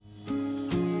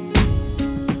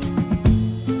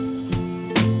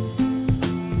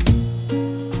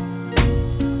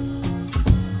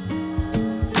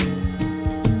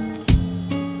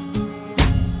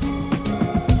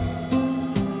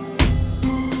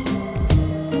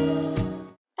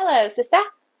Hello, sister.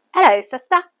 Hello,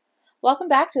 sister. Welcome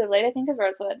back to A Late I Think of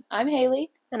Rosewood. I'm Haley.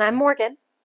 And I'm Morgan.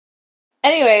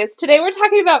 Anyways, today we're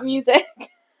talking about music.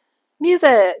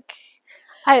 Music.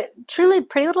 Truly,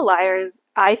 Pretty Little Liars,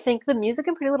 I think the music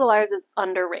in Pretty Little Liars is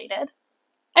underrated.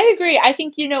 I agree. I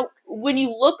think, when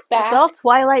you look back... It's all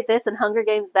Twilight this and Hunger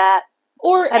Games that.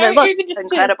 Or even just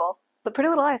incredible. But Pretty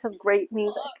Little Liars has great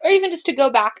music. Or even just to go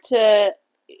back to,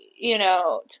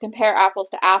 to compare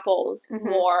apples to apples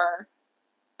more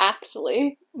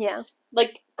aptly. Yeah.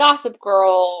 Like Gossip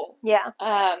Girl. Yeah.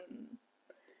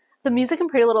 The music in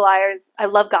Pretty Little Liars, I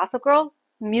love Gossip Girl.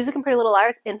 Music in Pretty Little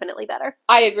Liars, infinitely better.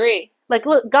 I agree. Like,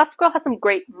 look, Gossip Girl has some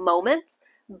great moments,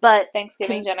 but...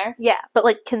 Thanksgiving dinner. Yeah, but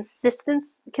like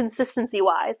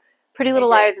consistency-wise, Pretty Little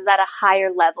Liars is at a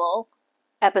higher level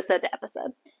episode to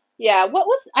episode. Yeah,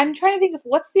 I'm trying to think of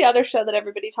what's the other show that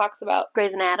everybody talks about?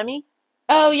 Grey's Anatomy.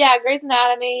 Oh, yeah, Grey's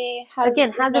Anatomy has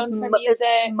its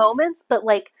moments, but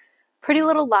like Pretty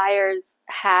Little Liars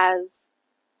has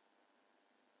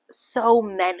so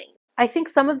many. I think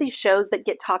some of these shows that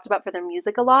get talked about for their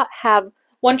music a lot have...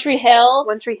 One Tree Hill.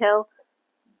 One Tree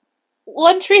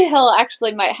Hill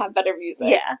actually might have better music.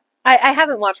 Yeah. I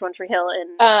haven't watched One Tree Hill in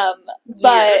years.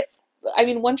 But, I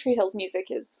mean, One Tree Hill's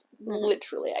music is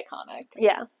literally iconic.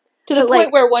 Yeah. To the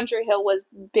point where One Tree Hill was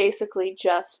basically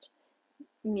just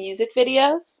music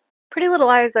videos. Pretty Little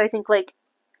Liars, I think, like,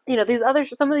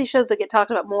 some of these shows that get talked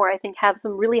about more, I think, have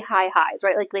some really high highs,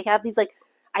 right? Like, they have these, like,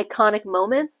 iconic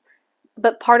moments,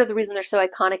 but part of the reason they're so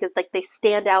iconic is, like, they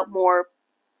stand out more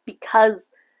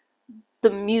because the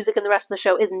music and the rest of the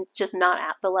show isn't just not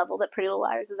at the level that Pretty Little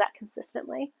Liars is at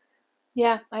consistently.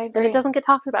 Yeah, I agree. And it doesn't get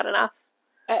talked about enough.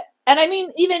 And I mean,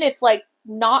 even if, like,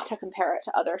 not to compare it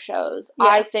to other shows, yeah.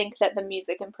 I think that the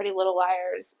music in Pretty Little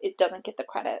Liars, it doesn't get the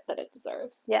credit that it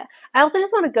deserves. Yeah. I also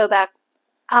just want to go back.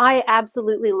 I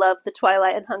absolutely love the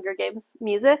Twilight and Hunger Games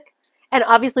music. And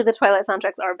obviously the Twilight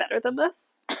soundtracks are better than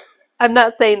this. I'm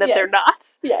not saying that they're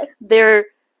not. Yes. They're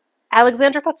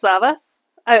Alexandra Patsavas.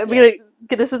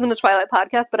 This isn't a Twilight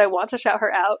podcast, but I want to shout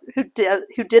her out, who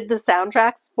did the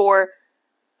soundtracks for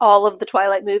all of the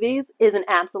Twilight movies, is an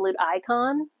absolute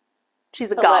icon.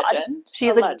 She's a god. Legend.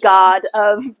 She's a god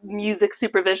of music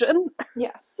supervision.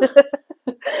 Yes.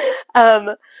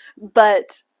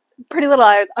 But Pretty Little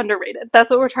Liars, underrated.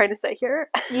 That's what we're trying to say here.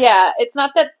 Yeah, it's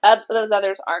not that those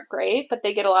others aren't great, but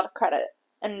they get a lot of credit.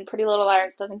 And Pretty Little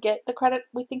Liars doesn't get the credit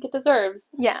we think it deserves.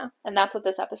 Yeah. And that's what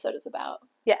this episode is about.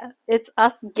 Yeah. It's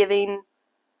us giving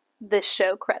this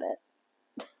show credit.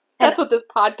 That's what this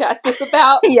podcast is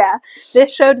about. Yeah.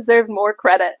 This show deserves more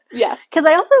credit. Yes. Because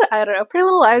I don't know, Pretty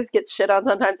Little Liars gets shit on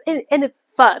sometimes. And it's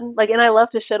fun. Like, and I love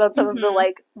to shit on some of the,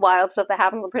 like, wild stuff that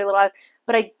happens in Pretty Little Liars.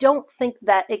 But I don't think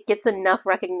that it gets enough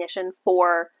recognition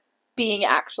for... being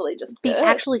actually just good. Being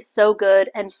actually so good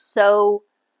and so,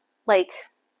 like...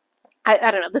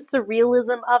 I don't know, the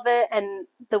surrealism of it and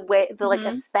the way, like,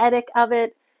 aesthetic of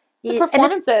it. The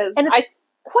performances. And it's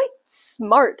quite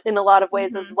smart in a lot of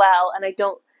ways as well. And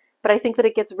but I think that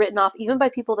it gets written off, even by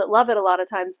people that love it a lot of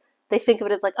times, they think of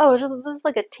it as like, oh, it's just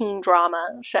like a teen drama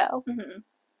show. Mm-hmm.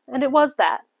 And it was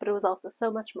that, but it was also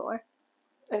so much more.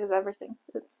 It was everything.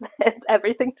 It's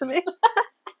everything to me.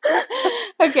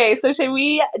 Okay, so should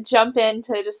we jump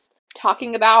into just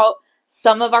talking about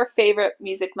some of our favorite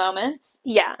music moments?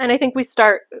 Yeah, and I think we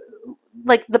start,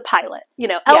 like, the pilot.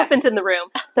 Elephant in the room.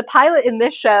 The pilot in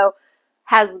this show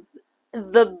has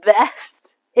the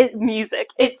best music.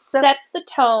 It sets the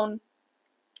tone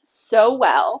so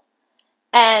well,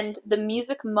 and the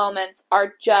music moments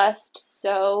are just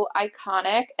so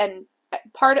iconic, and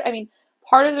part of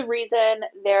the reason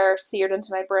they're seared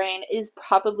into my brain is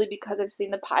probably because I've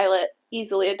seen the pilot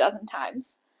easily a dozen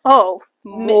times. Oh,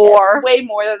 more. Way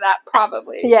more than that,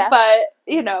 probably. Yeah. But,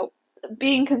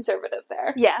 being conservative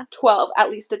there. Yeah. 12,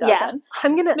 at least a dozen.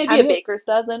 Yeah. Maybe a baker's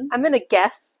dozen. I'm gonna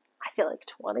guess, I feel like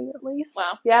 20 at least.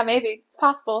 Wow. Yeah, maybe. It's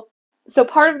possible. So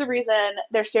part of the reason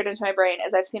they're seared into my brain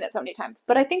is I've seen it so many times.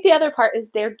 But I think the other part is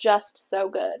they're just so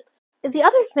good. The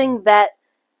other thing that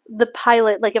the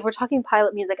pilot, like, if we're talking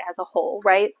pilot music as a whole,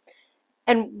 right?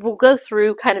 And we'll go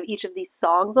through kind of each of these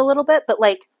songs a little bit, but,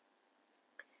 like,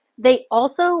 they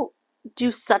also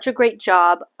do such a great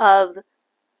job of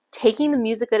taking the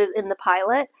music that is in the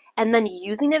pilot and then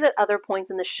using it at other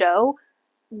points in the show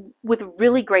with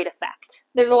really great effect.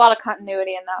 There's a lot of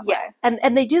continuity in that way.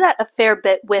 And they do that a fair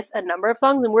bit with a number of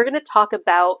songs, and we're going to talk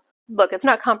about, look, it's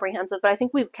not comprehensive, but I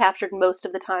think we've captured most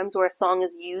of the times where a song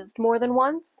is used more than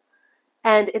once,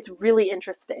 and it's really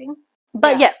interesting.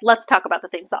 But yes, let's talk about the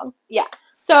theme song. Yeah.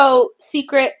 So,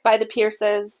 Secret by the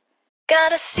Pierces.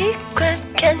 Got a secret,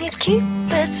 can you keep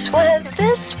it? Swear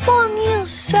this one you'll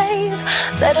save.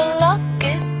 Better lock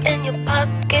it in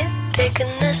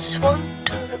this one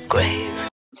to the grave.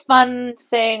 Fun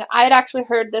thing, I had actually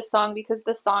heard this song because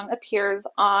this song appears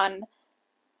on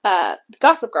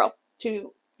Gossip Girl.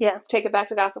 To take it back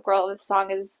to Gossip Girl, this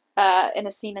song is in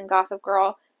a scene in Gossip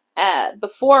Girl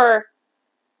before,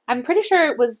 I'm pretty sure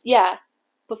it was,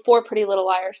 before Pretty Little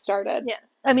Liars started. Yeah.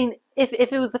 I mean, if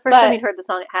it was the first time you'd heard the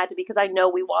song, it had to be, because I know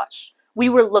we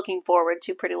were looking forward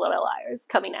to Pretty Little Liars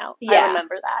coming out. Yeah. I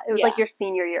remember that. It was like your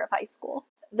senior year of high school.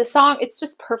 The song, it's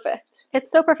just perfect. It's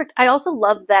so perfect. I also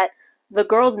love that the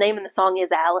girl's name in the song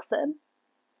is Allison.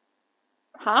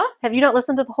 Huh? Have you not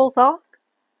listened to the whole song?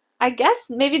 I guess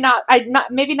maybe not.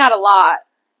 Maybe not a lot.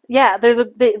 Yeah,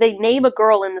 they name a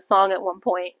girl in the song at one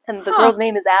point, and the girl's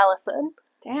name is Allison.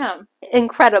 Damn.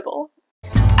 Incredible.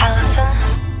 Allison?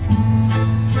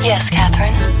 Yes,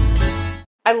 Catherine?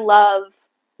 I love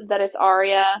that it's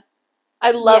Aria.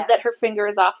 I love that her finger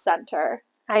is off center.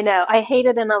 I know. I hate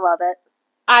it and I love it.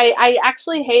 I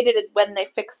actually hated it when they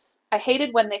fixed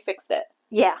it.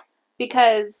 Yeah.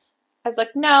 Because I was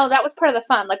like, no, that was part of the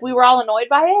fun. Like, we were all annoyed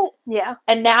by it. Yeah.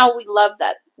 And now we love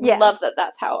that. We love that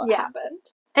that's how it happened.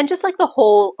 And just, like, the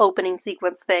whole opening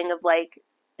sequence thing of, like,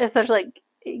 essentially, like,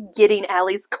 getting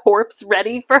Allie's corpse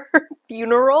ready for her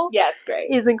funeral. Yeah, it's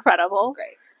great. Is incredible.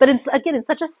 Great. But it's, again, in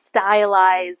such a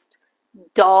stylized,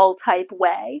 doll-type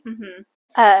way. Mm-hmm.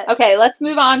 Okay, let's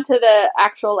move on to the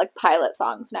actual, like, pilot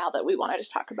songs now that we wanted to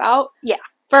talk about. Yeah.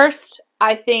 First,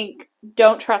 I think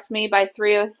Don't Trust Me by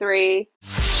 3OH!3.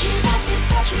 She wants to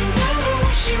touch me,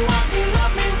 woo. She wants to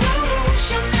love me, woo.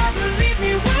 She'll never leave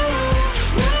me, woo.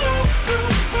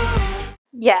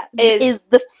 Yeah, is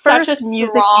the such first a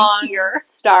music strong you hear.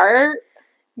 start,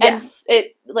 Yeah. and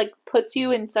it, like, puts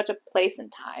you in such a place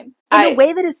and time. In a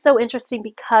way that is so interesting,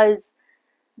 because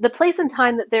the place and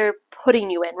time that they're putting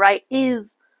you in, right,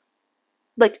 is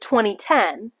like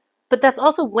 2010, but that's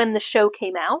also when the show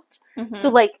came out. Mm-hmm. So,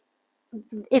 like,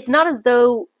 it's not as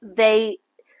though the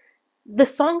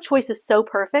song choice is so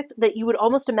perfect that you would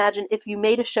almost imagine if you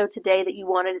made a show today that you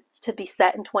wanted it to be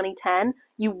set in 2010,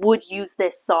 you would use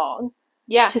this song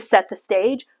to set the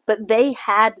stage. But they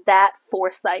had that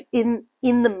foresight in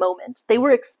the moment. They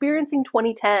were experiencing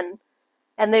 2010,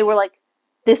 and they were like,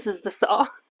 this is the song.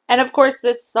 And of course,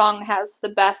 this song has the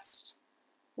best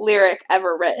lyric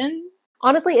ever written.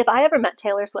 Honestly, if I ever met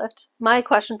Taylor Swift, my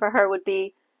question for her would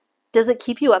be, does it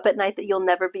keep you up at night that you'll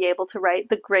never be able to write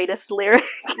the greatest lyric?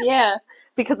 Yeah.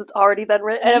 Because it's already been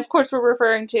written? And of course, we're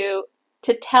referring to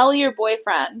tell your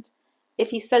boyfriend, if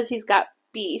he says he's got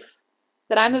beef,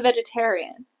 that I'm a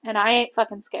vegetarian, and I ain't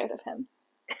fucking scared of him.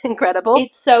 Incredible.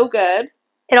 It's so good.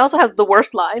 It also has the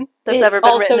worst line that's ever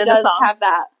been written in a song. It also does have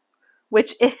that.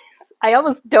 Which is, I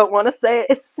almost don't want to say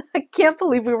it. I can't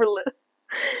believe we were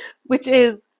which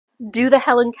is, do the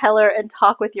Helen Keller and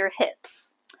talk with your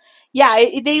hips. Yeah,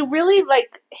 they really,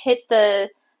 like, hit the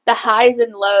highs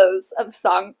and lows of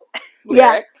song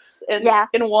lyrics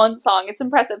in one song. It's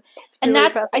impressive. It's really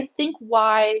impressive. I think,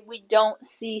 why we don't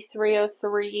see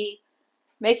 3OH!3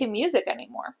 making music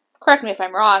anymore. Correct me if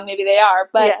I'm wrong. Maybe they are,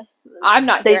 but I'm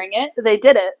not hearing it. They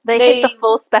did it. They hit the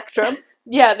full spectrum.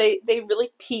 Yeah, they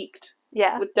really peaked.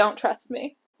 Yeah. With Don't Trust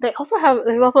Me.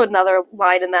 There's also another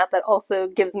line in that also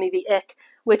gives me the ick,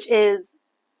 which is,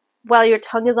 while your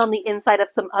tongue is on the inside of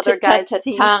some other guy's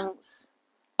teeth. Tongues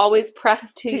always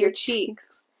pressed to your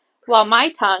cheeks, while my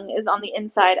tongue is on the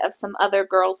inside of some other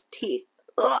girl's teeth.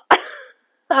 I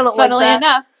don't like Funnily that.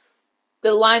 enough,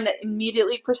 the line that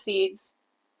immediately precedes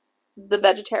the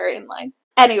vegetarian line.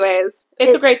 Anyways,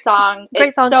 it's a great song.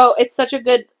 So it's such a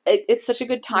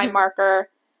good time marker.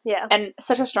 Yeah. And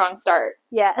such a strong start.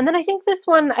 Yeah, and then I think this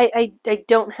one, I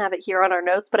don't have it here on our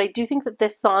notes, but I do think that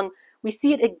this song, we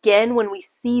see it again when we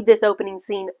see this opening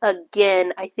scene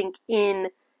again, I think,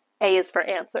 in A is for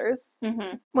Answers.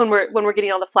 Mm-hmm. When we're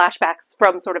getting all the flashbacks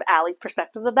from sort of Allie's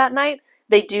perspective of that night,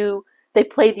 they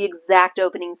play the exact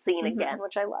opening scene again,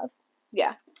 which I love.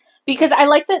 Yeah. Because I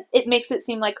like that it makes it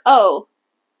seem like, oh,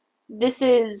 this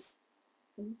is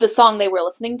the song they were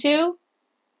listening to,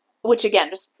 which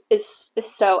again just is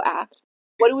so apt.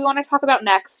 What do we want to talk about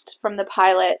next from the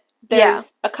pilot?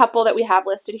 There's a couple that we have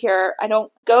listed here. I don't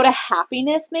go to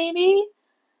Happiness, maybe?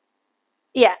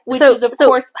 Yeah. Which is, of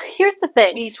course, here's the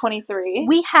thing. B23.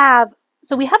 We have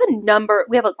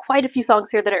quite a few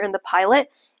songs here that are in the pilot,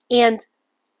 and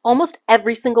almost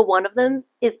every single one of them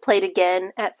is played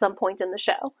again at some point in the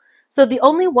show. So the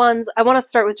only ones, I want to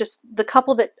start with just the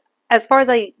couple that, as far as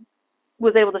I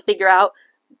was able to figure out,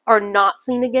 are not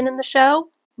seen again in the show.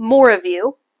 More of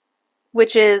You,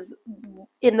 which is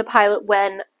in the pilot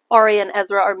when Aria and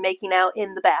Ezra are making out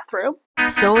in the bathroom.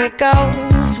 So it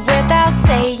goes without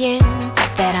saying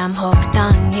that I'm hooked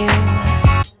on you.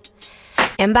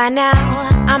 And by now,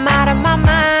 I'm out of my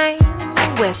mind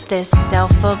with this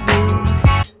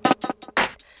self-abuse.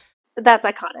 That's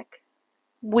iconic.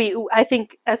 I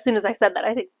think as soon as I said that,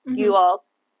 I think you all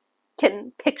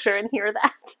can picture and hear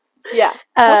that. Yeah,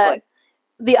 Uh, hopefully.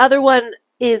 The other one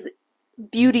is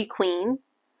Beauty Queen,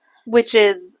 which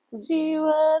is She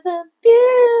was a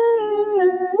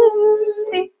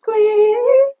beauty queen.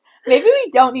 Maybe we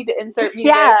don't need to insert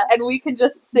music, Yeah. and we can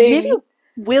just sing. maybe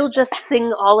we'll just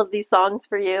sing all of these songs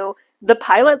for you. The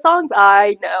pilot songs,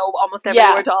 I know almost every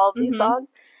Yeah. word to all of these Mhm. songs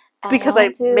because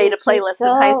I made a playlist in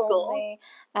high school.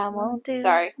 I won't do.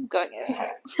 Sorry, I'm going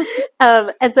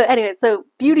ahead. And so anyway, so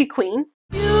Beauty Queen.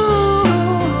 Beauty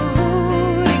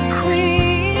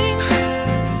queen.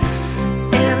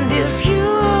 And if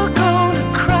you're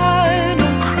gonna cry,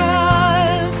 don't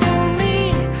cry for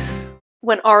me.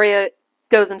 When Arya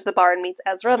goes into the bar and meets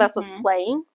Ezra, that's what's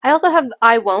playing. I also have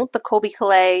I Won't, the Colby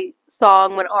Calais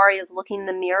song when Arya is looking in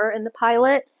the mirror in the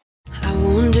pilot. I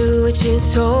won't do what you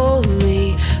told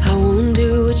me. I won't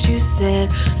do what you said.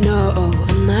 No,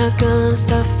 I'm not gonna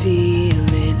stop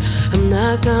feeling. I'm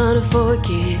not gonna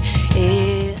forget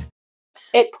it.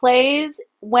 It plays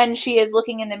when she is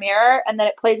looking in the mirror, and then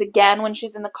it plays again when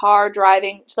she's in the car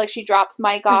driving. Like, she drops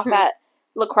Mike off at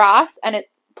La Crosse, and it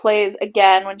plays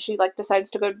again when she like decides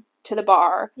to go to the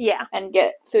bar Yeah. and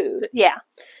get food. Yeah.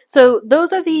 So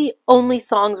those are the only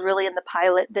songs really in the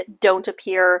pilot that don't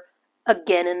appear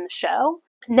again in the show.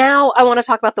 Now I want to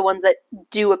talk about the ones that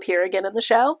do appear again in the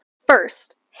show.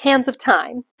 First, Hands of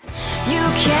Time. You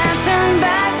can't turn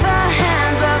back the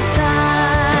hands of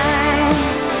time.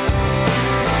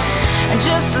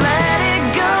 Just let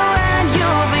it go and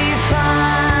you'll be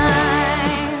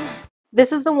fine.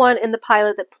 This is the one in the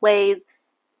pilot that plays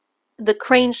the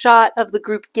crane shot of the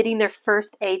group getting their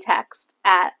first A text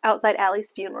at outside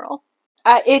Allie's funeral.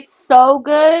 It's so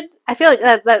good. I feel like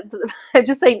that I'm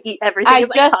just saying everything is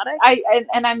iconic.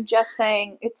 I'm just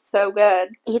saying it's so good.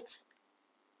 It's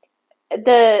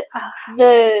The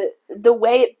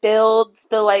way it builds,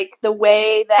 the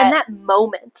way that and that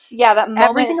moment. that moment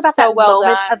everything is about so that well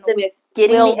moment done of them with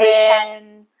getting the A text.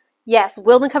 Wilden. Yes,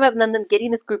 Wilden come up and then them getting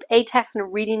this group A text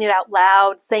and reading it out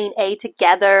loud, saying A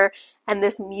together, and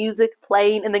this music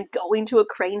playing and then going to a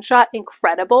crane shot.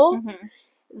 Incredible. Mhm.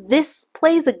 This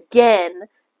plays again.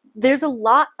 There's a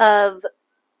lot of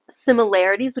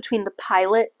similarities between the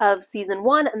pilot of season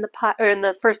 1 and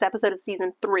the first episode of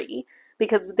season 3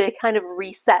 because they kind of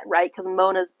reset, right? Because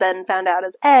Mona's been found out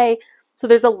as A, so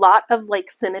there's a lot of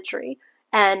like symmetry.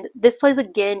 And this plays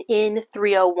again in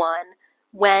 301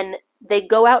 when they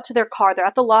go out to their car. They're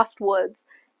at the Lost Woods,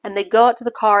 and they go out to the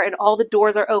car, and all the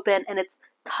doors are open, and it's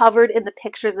covered in the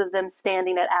pictures of them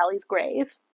standing at Allie's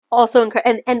grave. Also,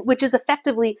 and which is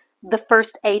effectively the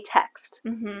first A text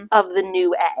Mhm. of the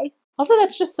new A. Also,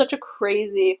 that's just such a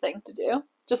crazy thing to do.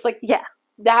 Just like Yeah,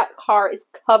 that car is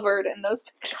covered in those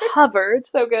pictures. covered.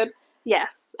 So good.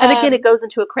 Yes. And again, Um, it goes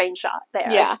into a crane shot there.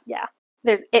 Yeah. Yeah.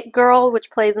 There's It Girl, which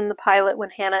plays in the pilot when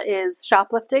Hannah is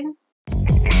shoplifting.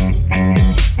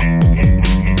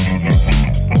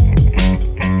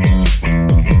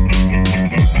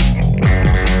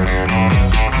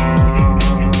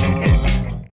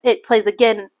 It plays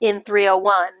again in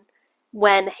 301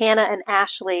 when Hannah and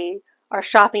Ashley are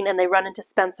shopping and they run into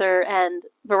Spencer and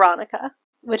Veronica.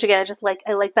 Which again,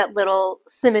 I like that little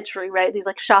symmetry, right? These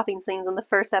like shopping scenes in the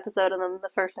first episode and then the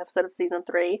first episode of season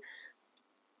 3.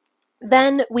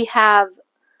 Then we have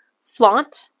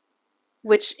Flaunt,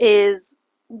 which is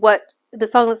what the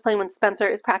song that's playing when Spencer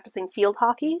is practicing field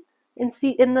hockey in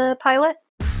the pilot.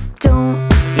 Don't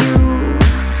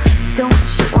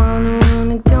you wanna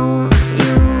run it?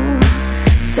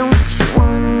 Don't you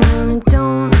wanna run it?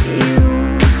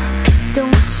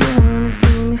 Don't you wanna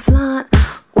see me flaunt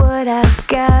what I've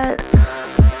got?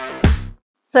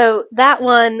 So that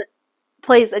one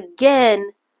plays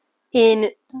again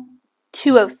in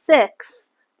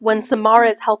 206 when Samara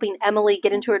is helping Emily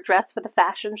get into her dress for the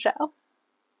fashion show.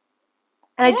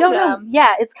 And I don't know. Random.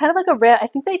 Yeah, it's kind of like I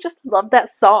think they just love that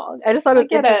song. I just thought it was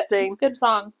interesting. It's a good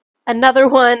song. Another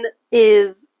one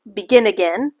is Begin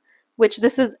Again, which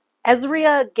this is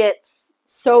Ezra gets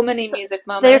So many music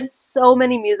moments. There's so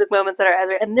many music moments that are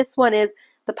Ezra, and this one is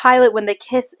the pilot when they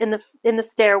kiss in the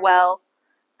stairwell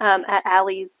at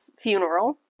Allie's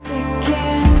funeral.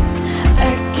 Begin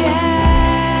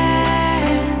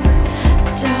again.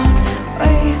 Don't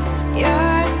waste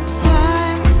your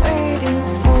time waiting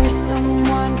for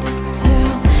someone to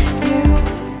tell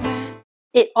you.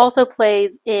 It also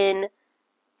plays in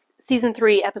season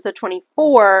 3, episode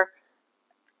 24,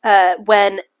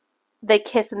 when they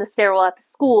kiss in the stairwell at the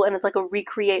school, and it's like a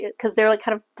recreate because they're like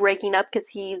kind of breaking up because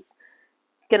he's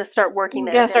gonna start working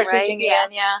Gonna it start in, right? teaching again,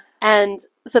 yeah. And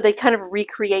so they kind of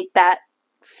recreate that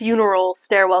funeral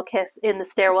stairwell kiss in the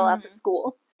stairwell at the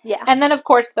school. Yeah. And then, of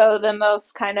course, though, the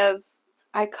most kind of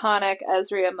iconic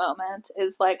Ezria moment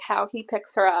is like how he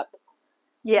picks her up.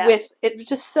 Yeah. With it's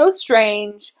just so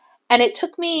strange, and it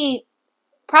took me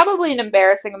probably an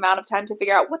embarrassing amount of time to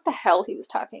figure out what the hell he was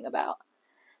talking about.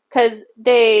 Because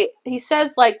he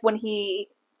says, like, when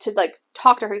to like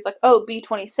talk to her, he's like, "Oh,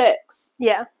 B-26."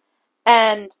 Yeah.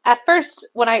 And at first,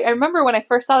 when I remember when I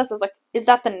first saw this, I was like, "Is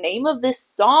that the name of this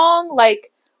song?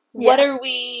 Like, what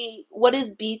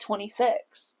is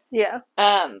B-26?" Yeah.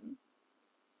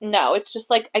 No, it's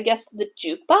just like, I guess, the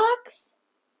jukebox?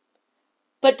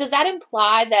 But does that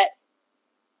imply that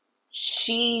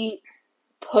she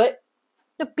put...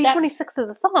 No, B-26 is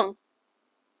a song.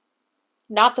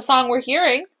 Not the song we're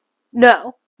hearing.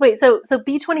 No. Wait, so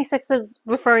B-26 is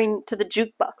referring to the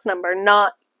jukebox number,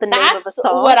 not the name of a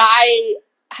song? That's what I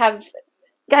have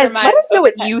Guys, surmised let us know over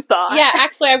what time. you thought. Yeah,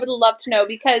 actually, I would love to know,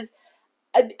 because...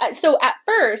 So at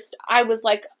first, I was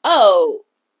like, oh,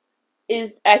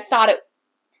 I thought it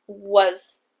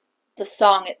was the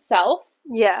song itself.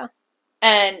 Yeah.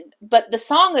 But the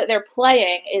song that they're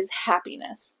playing is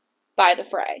Happiness by The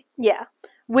Fray. Yeah.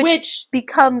 Which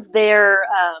becomes their,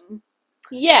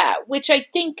 yeah, which I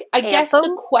think, I guess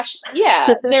the question,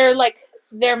 yeah, they're like,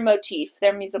 their motif,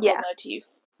 their musical motif.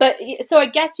 But, so I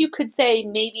guess you could say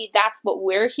maybe that's what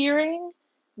we're hearing,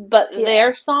 but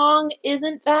their song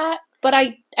isn't that. But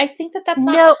I think that's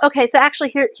not... No, okay, so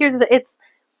actually here's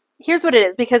what it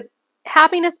is, because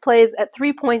Happiness plays at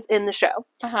 3 points in the show.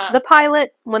 Uh-huh. The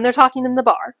pilot, when they're talking in the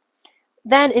bar.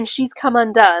 Then in She's Come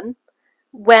Undone,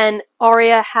 when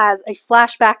Aria has a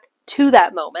flashback to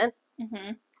that moment.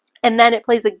 Mm-hmm. And then it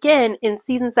plays again in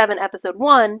Season 7, Episode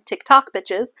 1, TikTok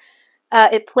Bitches.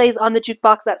 It plays on the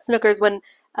jukebox at Snookers when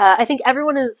I think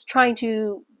everyone is trying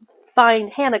to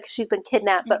find Hannah because she's been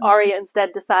kidnapped, but Aria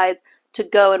instead decides to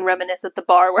go and reminisce at the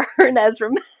bar where her and Ezra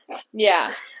met.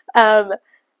 Yeah.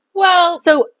 Well,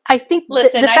 so I think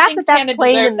listen, the fact I think that's Hannah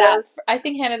playing deserved in that. those... I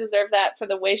think Hannah deserved that for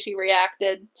the way she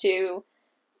reacted to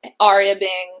Aria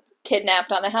being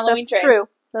kidnapped on the Halloween train. True.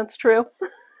 That's true.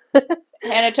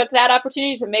 Hannah took that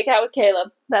opportunity to make out with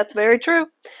Caleb. That's very true.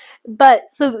 But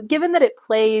so given that it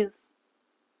plays,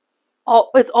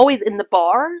 it's always in the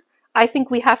bar, I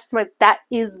think we have to say that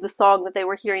is the song that they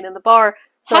were hearing in the bar.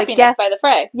 So Happiness I guess, by The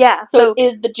Fray. Yeah. So it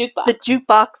is the jukebox. The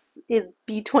jukebox is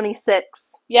B-26.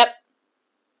 Yep.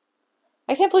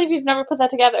 I can't believe you've never put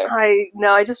that together. I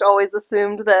just always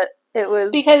assumed that it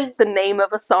was because the name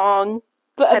of a song.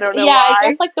 But I don't know why. I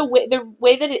guess like the way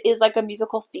that it is like a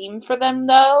musical theme for them,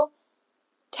 though,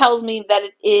 tells me that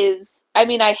it is... I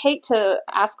mean, I hate to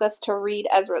ask us to read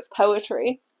Ezra's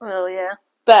poetry. Well, yeah.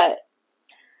 But...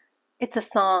 it's a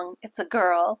song. It's a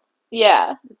girl.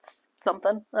 Yeah. It's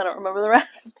something. I don't remember the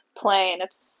rest. Plain.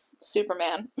 It's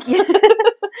Superman.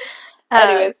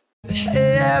 Anyways.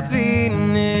 Happiness,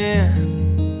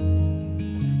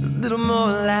 a little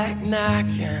more like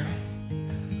knocking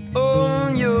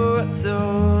on your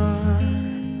door.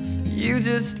 You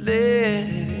just let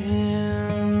it in.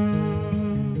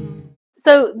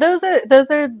 So those are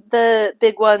the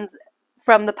big ones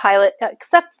from the pilot,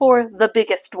 except for the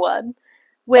biggest one,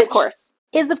 which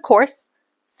is of course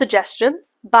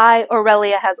Suggestions by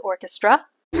Aurelia Has Orchestra.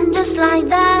 And just like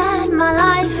that, my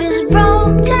life is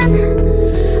broken.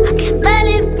 I can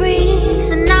barely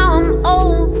breathe, and now I'm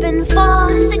open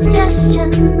for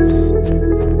suggestions.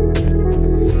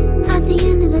 At the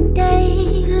end of the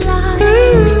day,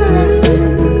 life's a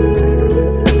lesson.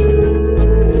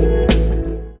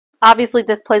 Obviously,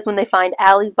 this plays when they find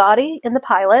Allie's body in the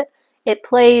pilot. It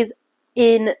plays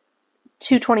in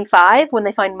 225 when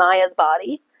they find Maya's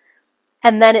body.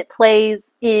 And then it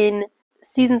plays in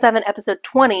Season 7, Episode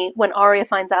 20, when Aria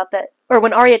finds out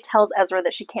when Aria tells Ezra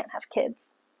that she can't have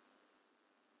kids.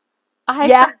 I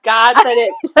forgot that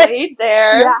it played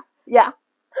there. Yeah.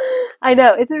 I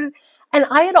know. And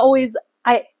I had always,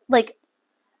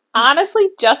 honestly,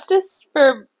 justice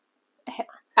for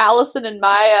Allison and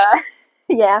Maya.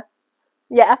 Yeah.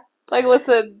 Like,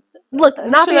 listen. Look,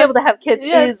 not being able to have kids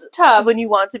is tough. When you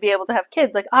want to be able to have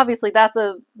kids. Like, obviously, that's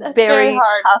very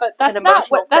hard, tough but that's and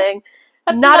emotional thing.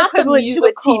 That's not equivalent to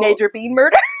a teenager being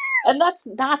murdered. And that's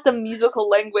not the musical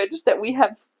language that we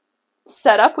have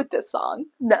set up with this song.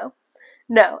 No.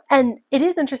 And it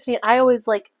is interesting. I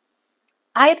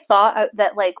had thought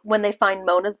that, like, when they find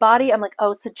Mona's body, I'm like,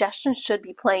 oh, Suggestions should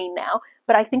be playing now.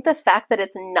 But I think the fact that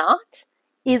it's not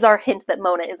is our hint that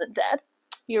Mona isn't dead.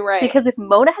 You're right. Because if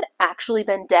Mona had actually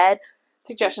been dead,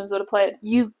 Suggestions would have played.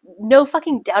 No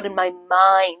fucking doubt in my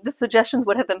mind, the Suggestions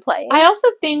would have been playing. I also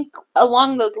think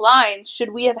along those lines,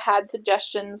 should we have had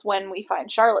Suggestions when we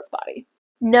find Charlotte's body?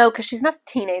 No, because she's not a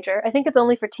teenager. I think it's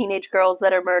only for teenage girls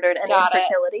that are murdered and Got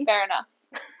infertility. it. Fair enough.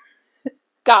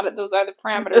 Got it. Those are the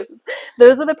parameters.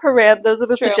 Those are the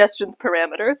True. Suggestions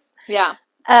parameters. Yeah.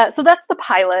 So that's the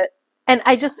pilot. And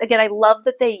I love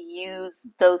that they use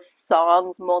those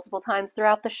songs multiple times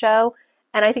throughout the show.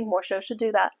 And I think more shows should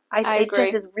do that. I It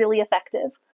agree. just is really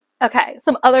effective. Okay,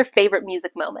 some other favorite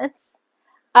music moments.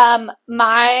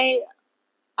 My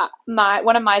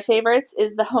one of my favorites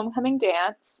is the homecoming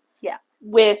dance. Yeah.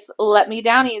 With Let Me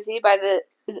Down Easy by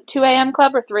is it 2 a.m.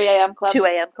 Club or 3 a.m. Club? 2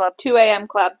 a.m. Club. 2 a.m.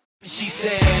 Club. She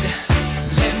said,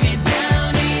 let me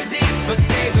down easy, but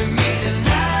stay with me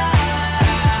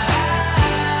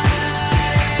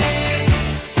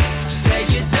tonight. Say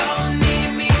you don't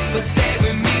need me, but stay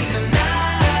with me tonight.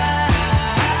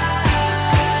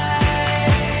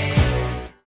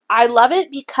 I love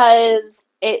it because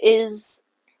it is,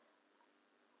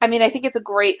 I mean, I think it's a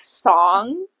great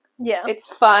song. Yeah. It's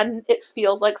fun. It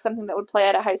feels like something that would play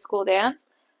at a high school dance.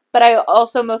 But I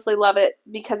also mostly love it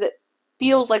because it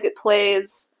feels like it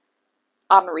plays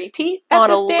on repeat at On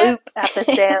this a dance. loop at this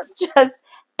dance. It's just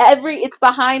it's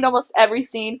behind almost every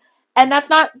scene. And that's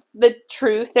not the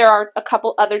truth. There are a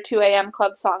couple other 2 a.m.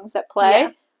 Club songs that play.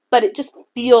 Yeah. But it just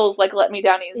feels like Let Me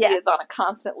Down Easy Yeah. is on a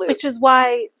constant loop. Which is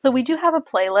why, so we do have a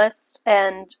playlist,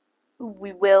 and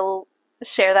we will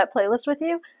share that playlist with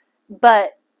you.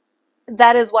 But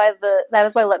that is why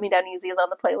Let Me Down Easy is on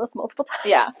the playlist multiple times.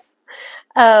 Yeah.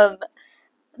 I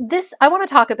want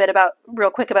to talk real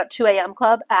quick about 2 a.m.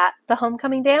 Club at the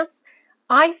homecoming dance.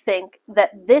 I think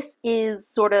that this is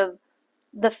sort of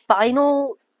the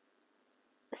final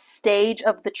stage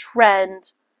of the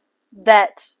trend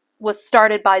that was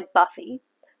started by Buffy.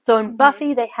 So in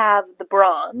Buffy, they have the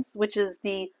Bronze, which is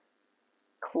the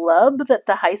club that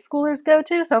the high schoolers go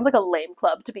to. Sounds like a lame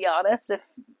club, to be honest, if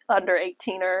under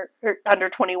 18 or under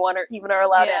 21 or even are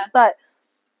allowed Yeah. in.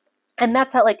 And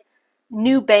that's how, like,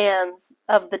 new bands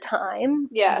of the time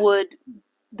would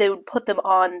put them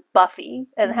on Buffy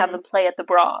and have them play at the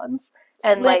Bronze.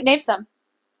 And name some.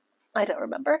 I don't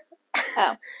remember.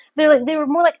 Oh. They were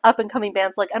more like up and coming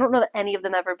bands. Like, I don't know that any of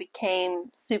them ever became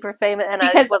super famous, and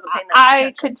Because I wasn't paying that I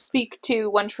attention. could speak to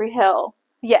One Tree Hill,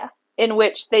 Yeah. in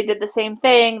which they did the same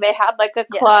thing. They had like a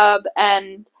Yeah. club,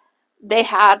 and they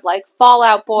had like Fall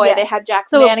Out Boy. Yeah. They had Jack's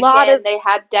So a Mannequin. lot of- They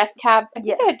had Death Cab. I think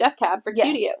Yeah. they had Death Cab for Yeah.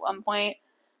 Cutie at one point.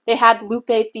 They had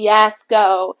Lupe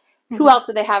Fiasco. Who else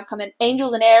did they have come in?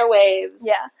 Angels and Airwaves.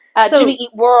 Yeah. So- Jimmy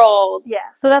Eat World.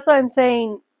 Yeah. So that's why I'm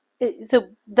saying. So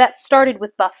that started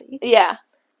with Buffy, Yeah.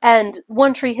 and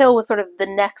One Tree Hill was sort of the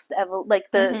next,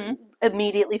 Mhm.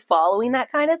 immediately following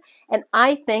that kind of. And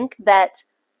I think that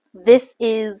this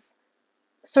is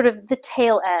sort of the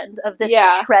tail end of this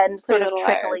Yeah. trend, sort Pretty of Little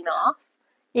trickling Liars, yeah. off.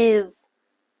 Is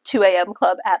 2 a.m.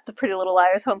 Club at the Pretty Little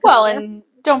Liars homecoming Well, dance. and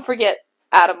don't forget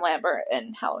Adam Lambert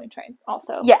and Halloween Train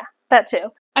also. Yeah, that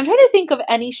too. I'm trying to think of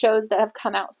any shows that have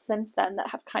come out since then that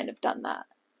have kind of done that.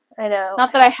 I know.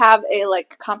 Not that I have a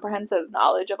like comprehensive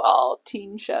knowledge of all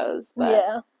teen shows, but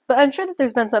Yeah, but I'm sure that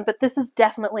there's been some. But this is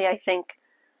definitely, I think,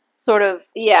 sort of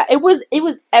yeah, it was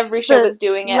every show the was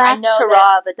doing it. I last know that.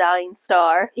 hurrah of a dying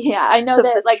star Yeah, I know of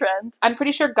that. this Like, trend. I'm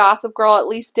pretty sure Gossip Girl at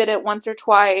least did it once or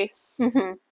twice.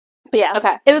 Mm-hmm. But yeah,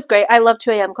 Okay. it was great. I love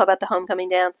 2 a.m. Club at the homecoming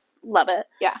dance. Love it.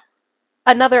 Yeah.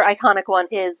 Another iconic one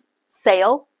is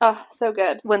Sale, Oh, so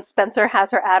good. when Spencer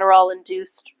has her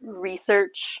Adderall-induced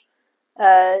research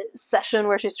session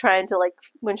where she's trying to, like,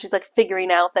 when she's, like,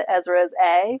 figuring out that Ezra is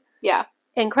A. Yeah.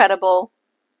 Incredible.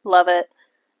 Love it.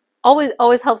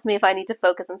 Always helps me if I need to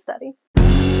focus and study.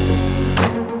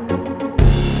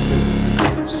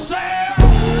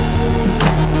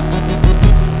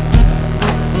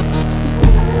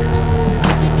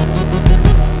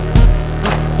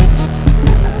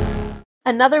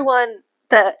 Another one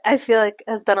that I feel like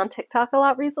has been on TikTok a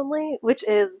lot recently, which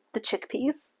is the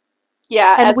chickpeas.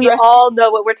 Yeah, And we Ezra. all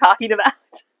know what we're talking about.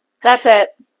 That's it.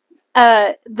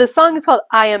 The song is called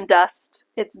I Am Dust.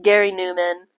 It's Gary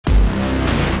Newman.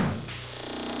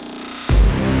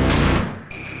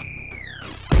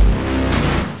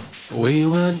 We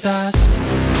were dust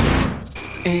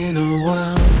in a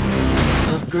world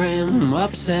of grim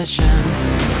obsession.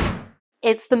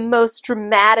 It's the most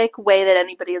dramatic way that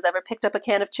anybody has ever picked up a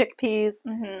can of chickpeas.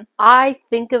 Mm-hmm. I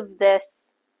think of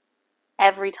this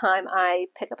every time I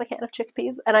pick up a can of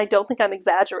chickpeas, and I don't think I'm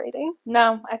exaggerating.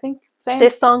 No, I think same.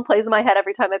 This song plays in my head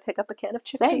every time I pick up a can of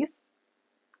chickpeas. Same.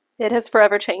 It has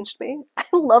forever changed me. I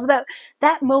love that.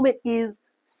 That moment is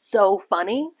so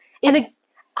funny. And It's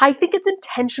I think it's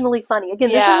intentionally funny. Again,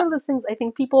 this is Yeah. one of those things I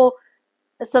think people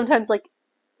sometimes like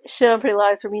shit on Pretty Little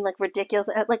Liars for being like ridiculous.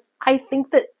 Like I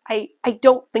think that I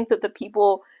don't think that the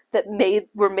people that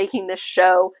were making this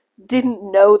show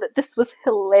didn't know that this was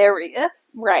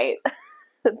hilarious. Right.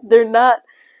 They're not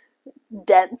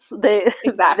dense.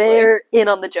 Exactly. They're in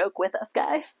on the joke with us,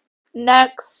 guys.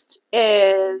 Next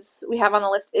we have on the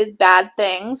list is Bad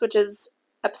Things, which is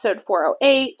episode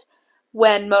 408,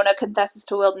 when Mona confesses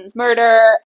to Wilden's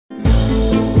murder.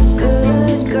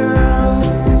 Good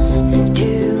girls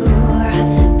do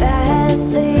bad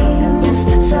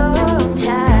things sometimes,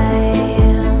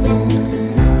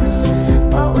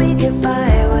 but we get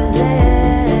by with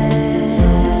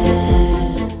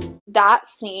it. That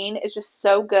scene is just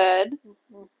so good.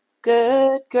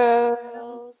 Good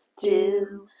girls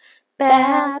do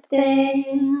bad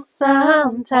things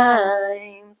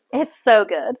sometimes. It's so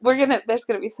good. There's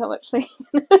gonna be so much singing.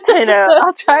 I know.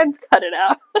 I'll try and cut it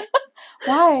out.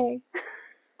 Why?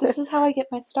 This is how I get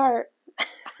my start.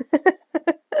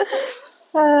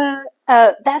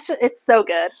 It's so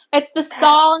good. The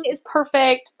song is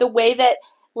perfect. The way that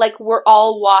like we're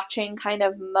all watching kind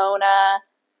of Mona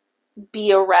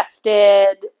be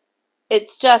arrested.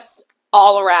 It's just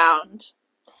all around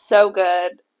so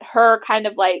good. Her kind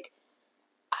of like,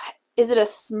 is it a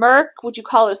smirk? Would you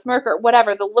call it a smirk or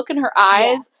whatever? The look in her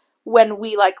eyes when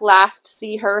we like last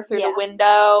see her through the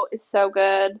window is so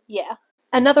good. Yeah.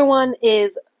 Another one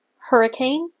is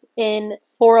Hurricane in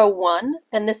 401,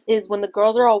 and this is when the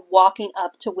girls are all walking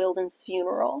up to Wilden's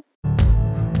funeral.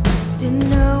 Didn't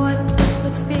know what this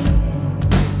would be,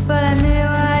 but I knew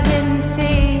I didn't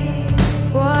see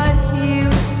what you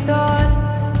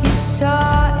thought you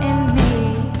saw in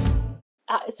me.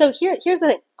 So here's the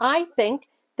thing. I think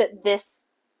that this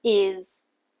is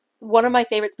one of my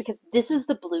favorites because this is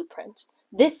the blueprint.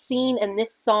 This scene and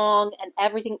this song and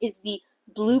everything is the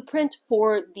blueprint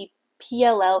for the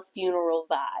PLL funeral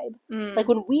vibe. Like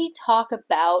when we talk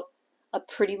about a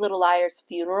Pretty Little Liars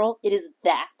funeral, it is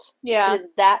that. Yeah. It is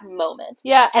that moment.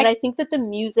 Yeah. And I think that the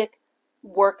music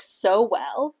works so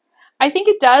well. I think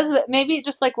it does, but maybe it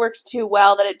just like works too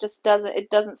well that it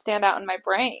doesn't stand out in my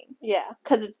brain. Yeah.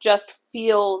 Because it just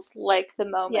feels like the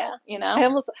moment, you know? I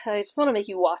just want to make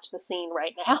you watch the scene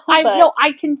right now. I know,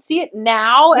 I can see it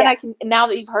now, and Yeah. I can, now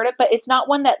that you've heard it, but it's not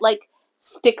one that like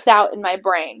sticks out in my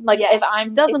brain. Like if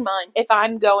I'm mind. If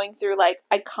I'm going through like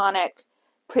iconic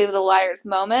Pretty Little Liars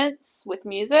moments with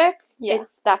music,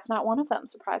 that's not one of them,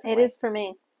 surprisingly. It is for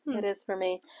me. It is for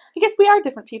me. I guess we are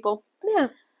different people. Yeah.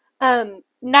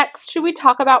 Next, should we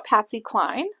talk about Patsy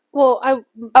Cline? Well,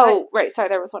 right. Sorry,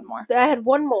 there was one more. I had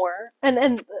one more,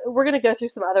 and we're gonna go through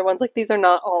some other ones. Like these are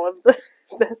not all of the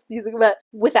best music, but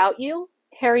Without You,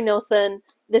 Harry Nilsson.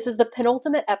 This is the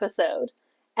penultimate episode,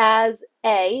 as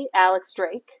Alex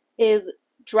Drake is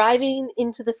driving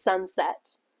into the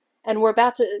sunset, and we're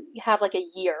about to have like a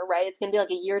year, right? It's gonna be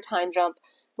like a year time jump.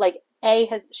 Like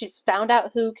she's found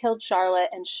out who killed Charlotte,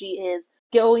 and she is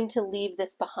going to leave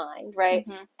this behind, right?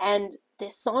 Mm-hmm. And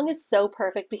this song is so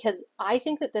perfect because I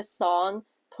think that this song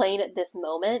playing at this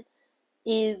moment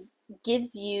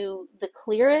gives you the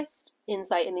clearest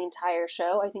insight in the entire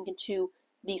show, I think, into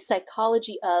the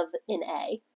psychology of an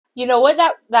A. You know what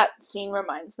that scene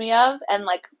reminds me of, and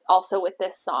like also with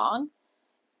this song,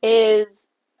 is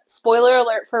spoiler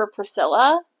alert for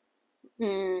Priscilla.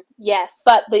 Yes.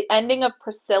 But the ending of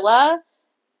Priscilla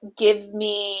gives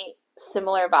me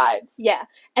similar vibes. Yeah.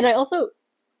 And I also,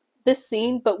 this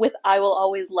scene, but with I Will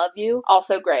Always Love You.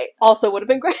 Also great. Also would have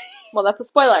been great. Well, that's a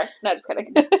spoiler. No, just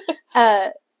kidding.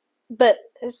 But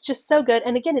it's just so good.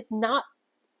 And again, it's not,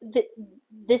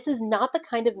 this is not the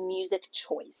kind of music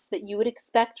choice that you would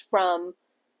expect from,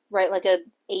 right, like a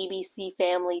ABC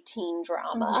Family teen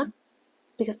drama. Mm-hmm.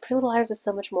 Because Pretty Little Liars is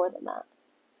so much more than that.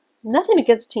 Nothing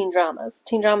against teen dramas.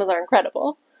 Teen dramas are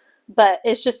incredible. But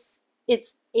it's just,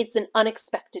 it's an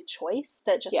unexpected choice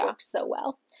that just works so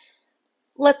well.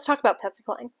 Let's talk about Patsy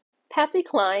Cline. Patsy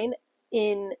Cline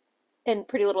in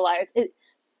Pretty Little Liars.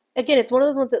 Again, it's one of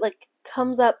those ones that like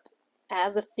comes up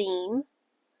as a theme,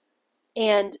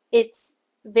 and it's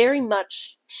very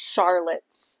much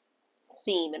Charlotte's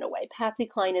theme in a way. Patsy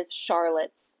Cline is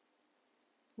Charlotte's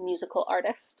musical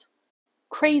artist.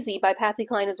 Crazy by Patsy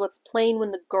Cline is what's playing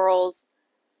when the girls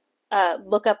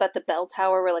look up at the bell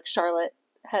tower where like Charlotte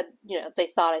had, they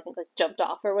thought, I think, like jumped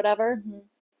off or whatever. Mm-hmm.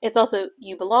 It's also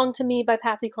You Belong to Me by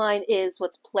Patsy Cline is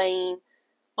what's playing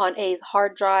on A's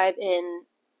hard drive in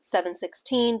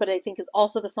 7/16, but I think is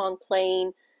also the song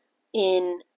playing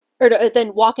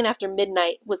then Walking After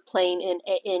Midnight was playing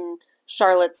in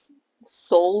Charlotte's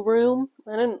soul room.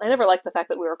 I never liked the fact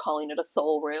that we were calling it a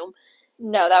soul room.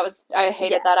 No, I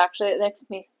hated Yeah. that actually. It makes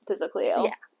me physically ill.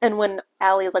 Yeah. And when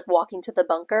Allie is like walking to the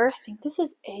bunker. I think this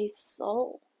is a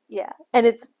soul. Yeah. And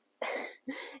it's,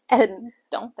 and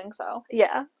Don't think so.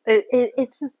 yeah,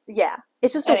 it's just, yeah.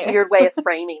 It's just a Anyways. weird way of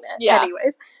framing it. Yeah.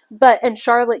 Anyways. And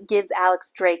Charlotte gives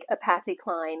Alex Drake a Patsy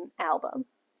Cline album,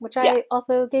 which Yeah. I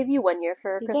also gave you one year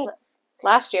for You did. Christmas.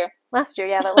 Last year. Last year,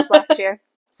 yeah, that was last year.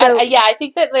 So, I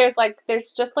think that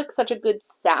there's just like such a good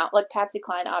sound. Like Patsy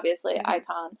Cline, obviously, Mhm.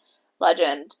 icon,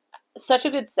 legend. Such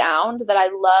a good sound that I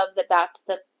love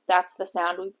that's the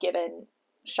sound we've given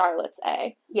Charlotte's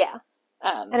A. yeah.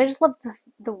 And And I just love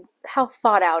the how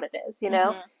thought out it is, you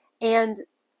know? Mhm. And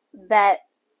that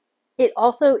it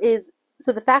also is,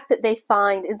 so the fact that they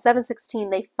find, in 7/16,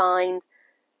 they find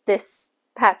this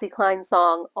Patsy Cline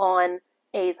song on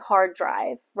A's hard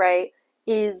drive, right,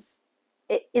 is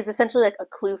essentially like a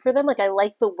clue for them. Like, I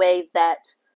like the way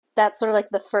that that's sort of like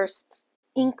the first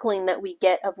inkling that we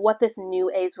get of what this new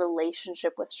A's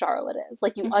relationship with Charlotte is.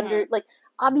 Like, like,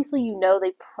 obviously, you know,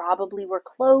 they probably were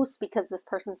close because this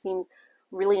person seems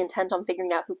really intent on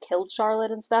figuring out who killed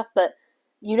Charlotte and stuff, but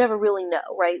you never really know,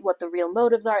 right, what the real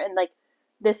motives are. And like,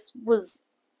 this was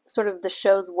sort of the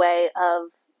show's way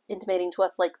of intimating to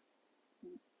us like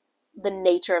the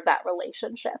nature of that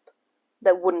relationship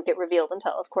that wouldn't get revealed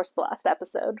until, of course, the last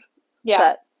episode. Yeah.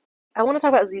 But I want to talk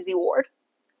about ZZ Ward.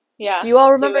 Yeah. Do you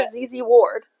all remember it. ZZ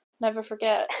Ward? Never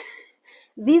forget.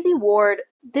 ZZ Ward,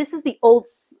 this is the old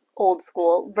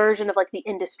school version of like the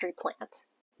Industry Plant.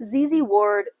 ZZ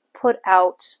Ward put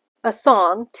out a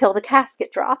song, Till the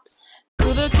Casket Drops.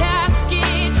 Till the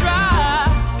casket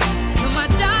drops, till my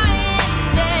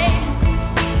dying day,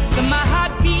 till my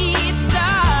heartbeat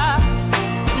stops,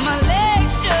 till my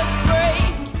legs just break.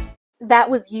 That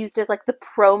was used as like the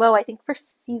promo, I think, for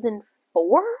season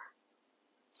 4?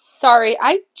 Sorry,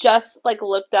 I just like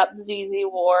looked up ZZ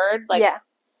Ward. Like, yeah.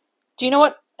 do you know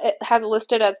what it has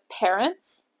listed as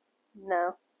parents?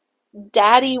 No.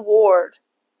 Daddy Ward.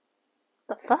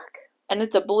 The fuck? And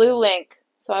it's a blue link.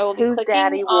 So I will be Who's clicking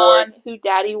Daddy on Ward? who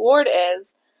Daddy Ward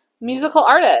is. Musical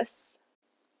artist.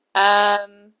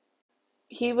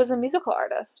 He was a musical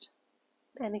artist.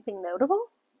 Anything notable?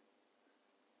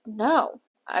 No.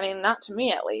 I mean, not to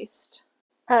me at least.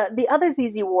 The other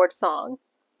ZZ Ward song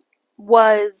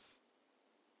was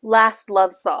Last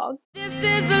Love Song. This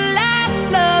is the last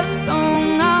love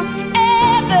song I'll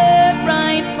ever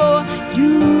write for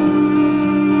you.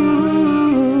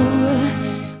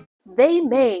 They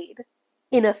made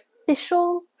an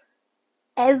official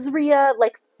Ezria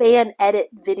like fan edit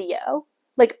video,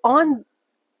 like on,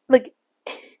 like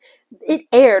it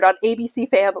aired on ABC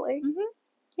Family.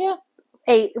 Yeah.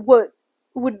 It's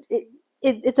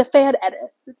a fan edit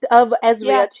of Ezria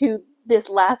Yeah. to this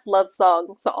Last Love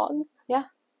Song.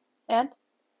 And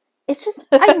It's just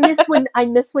I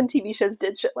miss when TV shows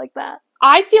did shit like that.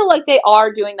 I feel like they are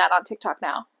doing that on TikTok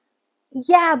now.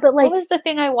 Yeah, but like What was the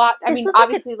thing I watched? I this mean, was like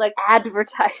obviously, like,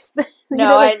 advertisement. You no,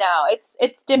 know, like, I know.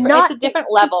 It's different. not- It's a different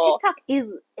 'cause level. TikTok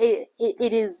is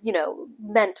it is, you know,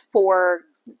 meant for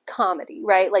comedy,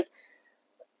 right? Like,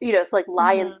 you know, so like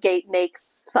Lionsgate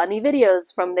makes funny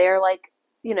videos from their like,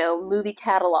 you know, movie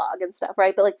catalog and stuff,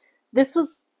 right? But like there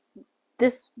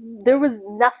was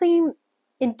nothing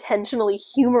intentionally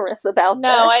humorous about No,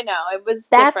 this. I know. It was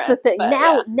That's different. the thing. but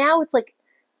Now it's like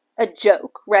a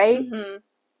joke, right? yeah.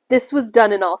 This was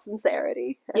done in all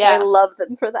sincerity. And Yeah. I love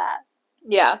them for that.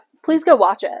 Yeah. Please go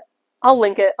watch it. I'll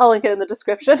link it in the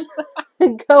description.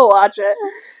 Go watch it.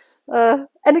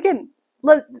 And again,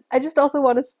 I just also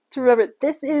want us to remember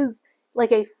this is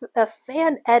like a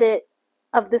fan edit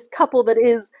of this couple that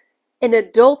is an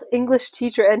adult English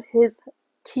teacher and his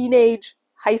teenage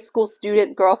high school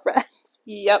student girlfriend.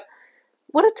 Yep.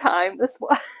 What a time this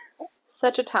was.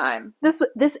 Such a time. This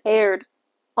aired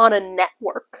on a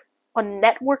network, on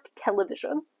network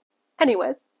television.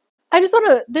 Anyways, I just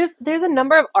want to, there's a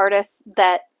number of artists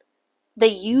that they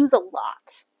use a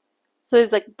lot. So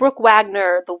there's like Brooke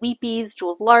Wagner, The Weepies,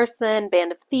 Jules Larson,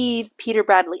 Band of Thieves, Peter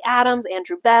Bradley Adams,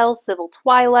 Andrew Bell, Civil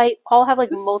Twilight, all have like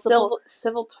multiple,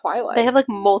 Civil Twilight. they have like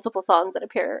multiple songs that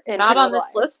appear in not Pretty on this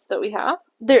Little Liars. list that we have.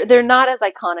 They're not as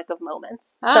iconic of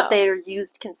moments, but Oh. they're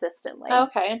used consistently.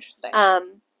 Okay, interesting.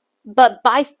 But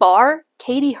by far,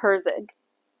 Katie Herzig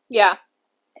Yeah.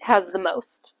 has the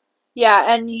most.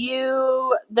 Yeah, and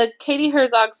the Katie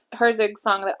Herzig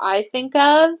song that I think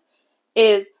of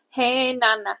is Hey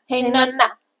Nana, Hey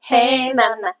Nana, Hey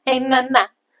Nana, Hey Nana.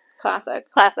 Classic.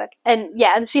 Classic. And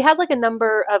yeah, and she has like a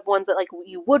number of ones that like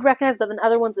you would recognize, but then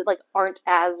other ones that like aren't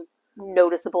as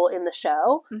noticeable in the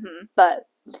show. Mm-hmm. But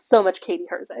so much Katie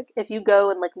Herzig. If you go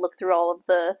and like look through all of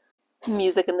the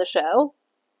music in the show,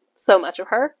 so much of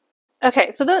her.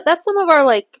 Okay, so that's some of our,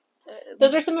 like,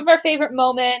 Those are some of our favorite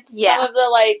moments, Yeah. some of the,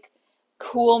 like,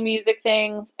 cool music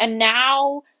things. And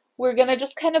now we're going to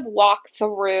just kind of walk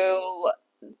through,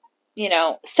 you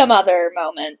know, some other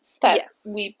moments that Yes.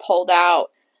 we pulled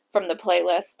out from the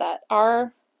playlist that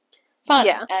are fun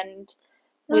Yeah. and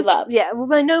we love. Yeah, we'll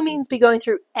by no means be going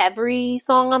through every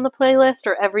song on the playlist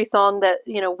or every song that,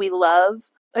 you know, we love.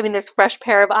 I mean, there's Fresh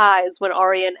Pair of Eyes when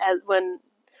Arya and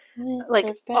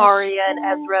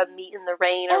Ezra meet in the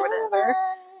rain or whatever.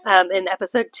 In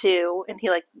episode 2, and he,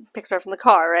 like, picks her up from the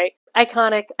car, right?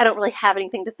 Iconic. I don't really have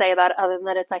anything to say about it other than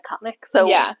that it's iconic. So,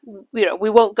 Yeah. you know, we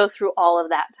won't go through all of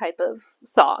that type of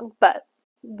song. But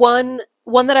one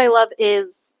that I love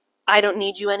is I Don't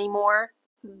Need You Anymore.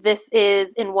 This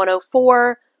is in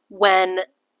 104 when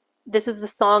this is the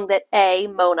song that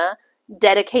Mona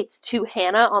dedicates to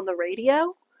Hannah on the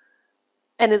radio.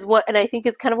 And I think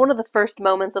it's kind of one of the first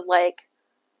moments of, like,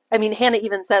 I mean, Hannah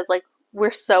even says, like,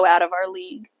 we're so out of our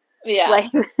league. Yeah.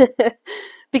 Like,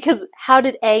 because how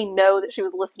did know that she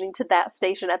was listening to that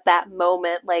station at that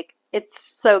moment? Like, it's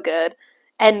so good.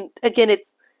 And again,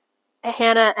 it's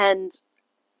Hannah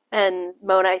and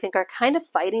Mona, I think, are kind of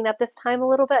fighting at this time a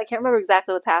little bit. I can't remember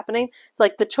exactly what's happening. So,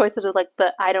 like, the choices of, like,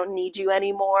 the I don't need you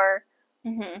anymore.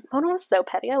 Mm-hmm. Mona was so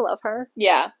petty. I love her.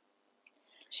 Yeah.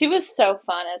 She was so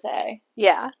fun as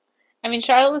Yeah. I mean,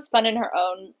 Charlotte was fun in her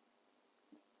own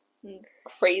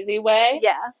crazy way.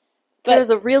 Yeah. But there was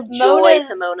a real joy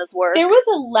to Mona's work. There was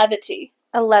a levity.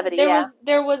 A levity,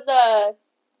 There was a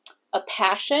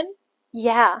passion.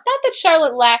 Yeah. Not that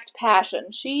Charlotte lacked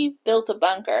passion. She built a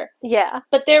bunker. Yeah.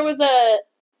 But there was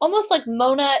almost like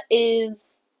Mona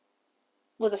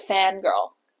was a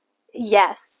fangirl.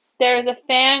 Yes. There is a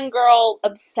fangirl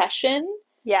obsession.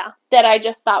 Yeah. That I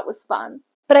just thought was fun.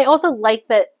 But I also like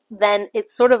that then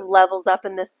it sort of levels up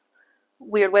in this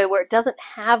weird way where it doesn't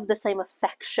have the same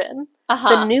affection.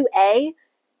 The new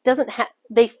doesn't have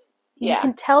you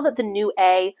can tell that the new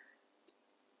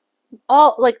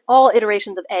all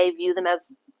iterations of view them as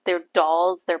their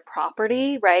dolls, their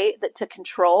property, right? That to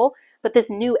control. But this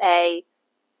new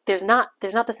there's not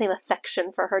the same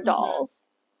affection for her dolls.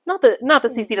 Mm-hmm. Not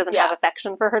that Cece doesn't have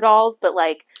affection for her dolls, but,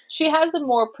 like, she has a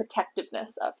more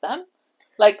protectiveness of them.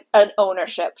 Like an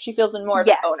ownership. She feels in more of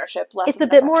an ownership, less it's a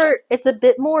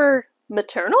bit more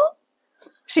maternal.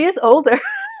 She is older.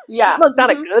 Yeah. Look,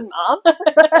 not a good mom.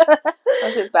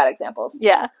 Well, she has bad examples.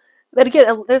 Yeah. But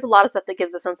again, there's a lot of stuff that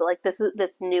gives a sense of, like, this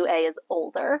new is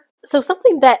older. So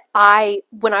something that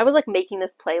when I was, like, making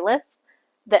this playlist,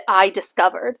 that I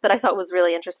discovered that I thought was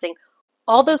really interesting,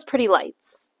 All Those Pretty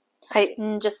Lights.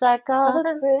 Just like all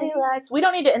the pretty lights. We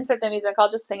don't need to insert the music. I'll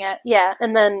just sing it. Yeah,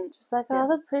 and then just like all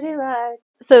the pretty lights.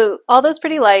 So All Those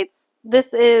Pretty Lights.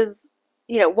 This is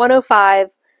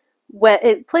 105. When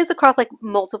it plays across, like,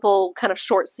 multiple kind of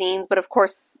short scenes, but of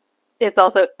course it's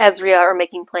also Ezra are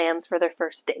making plans for their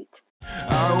first date.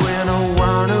 I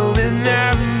wanna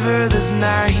remember this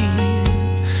night,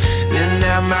 the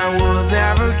night my words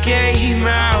never came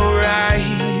out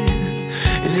right.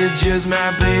 And it's just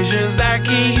my patience that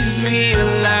keeps me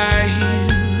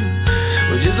alive.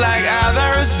 Well, just like all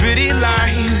those pretty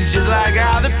lights, just like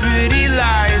all the pretty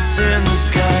lights in the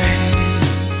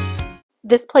sky.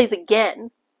 This plays again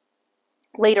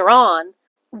later on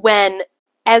when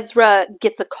Ezra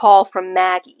gets a call from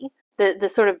Maggie. The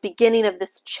sort of beginning of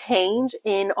this change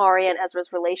in Arya and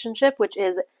Ezra's relationship, which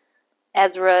is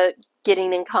Ezra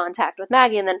getting in contact with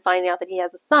Maggie and then finding out that he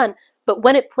has a son. But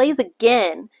when it plays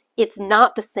again, it's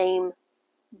not the same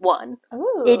one.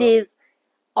 Ooh. It is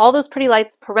All Those Pretty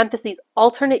Lights, parentheses,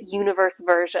 alternate universe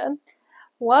version.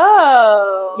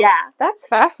 Whoa. Yeah. That's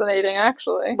fascinating,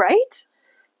 actually. Right?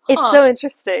 It's so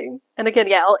interesting. And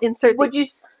again, I'll insert Would you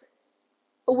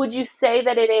say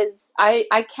that it is...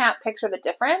 I can't picture the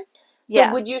difference.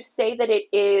 So would you say that it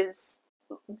is...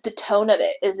 The tone of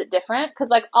it, is it different? Because,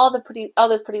 like, All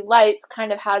Those Pretty Lights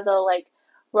kind of has a, like,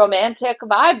 romantic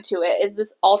vibe to it. Is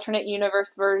this alternate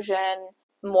universe version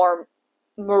more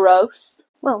morose?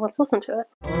 Well, let's listen to it.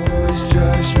 Always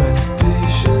trust my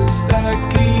patience that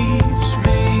keeps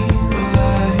me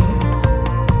alive.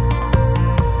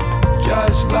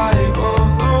 Just like all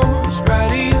those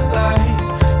pretty lights,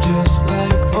 just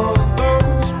like all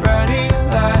those pretty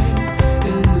lights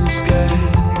in the sky.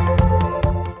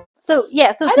 So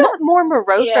it's not more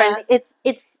morose or anything.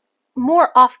 It's more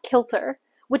off kilter,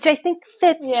 which I think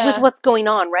fits with what's going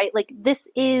on, right? Like, this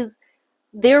is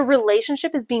their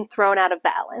relationship is being thrown out of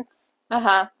balance.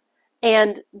 Uh-huh.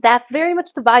 And that's very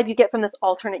much the vibe you get from this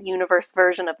alternate universe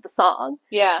version of the song.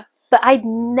 Yeah. But I'd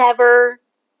never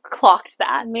clocked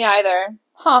that. Me either.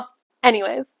 Huh.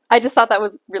 Anyways, I just thought that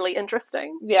was really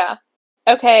interesting. Yeah.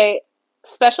 Okay.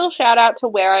 special shout out to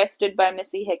Where I Stood by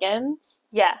Missy Higgins.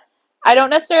 Yes. I don't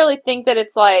necessarily think that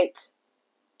it's like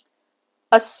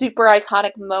a super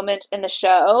iconic moment in the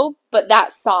show, but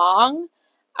that song,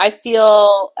 I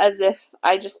feel as if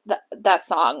that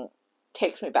song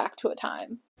takes me back to a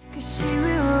time. 'Cause she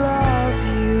will love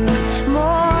you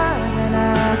more than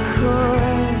I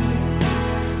could.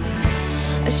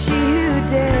 She who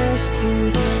dares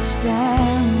to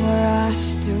stand where I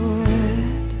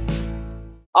stood.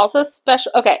 Also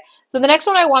special. Okay, so the next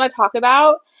one I want to talk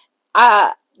about,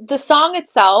 the song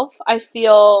itself, I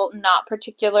feel not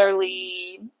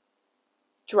particularly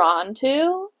drawn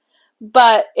to,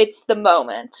 but it's the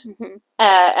moment. Mm-hmm.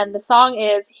 And the song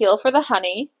is Heal for the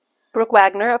Honey. Brooke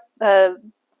Wagner, a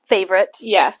favorite.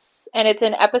 Yes, and it's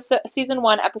in season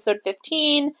 1, episode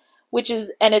 15,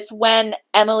 and it's when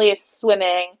Emily is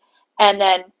swimming, and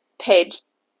then Paige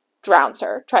tries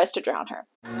to drown her.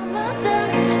 I'm a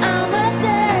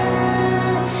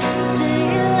dead,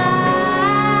 say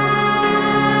lie.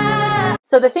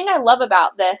 So the thing I love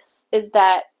about this is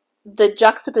that the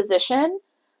juxtaposition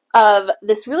of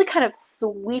this really kind of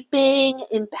sweeping,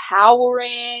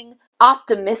 empowering,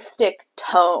 optimistic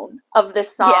tone of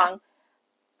this song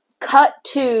cut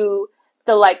to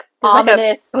the like There's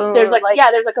ominous like a boom, there's like like-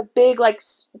 there's like a big like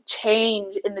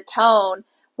change in the tone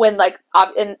when like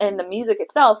in the music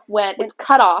itself when it's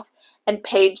cut off and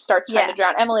Paige starts trying to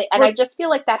drown Emily, and I just feel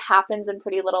like that happens in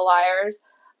Pretty Little Liars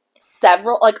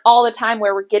all the time,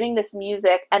 where we're getting this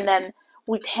music and then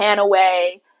we pan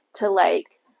away to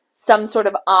like some sort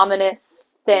of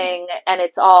ominous thing and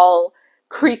it's all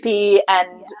creepy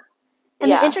and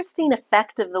the interesting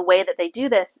effect of the way that they do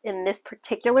this in this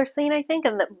particular scene, I think,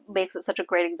 and that makes it such a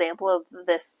great example of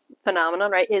this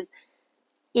phenomenon, right, is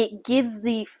it gives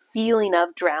the feeling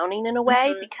of drowning in a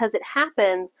way, because it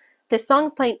happens, this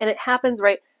song's playing, and it happens,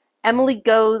 right, Emily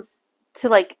goes to,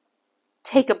 like,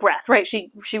 take a breath, right, she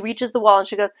reaches the wall and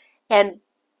she goes, and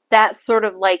that sort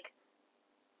of, like,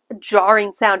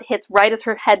 jarring sound hits right as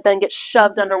her head then gets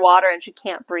shoved underwater and she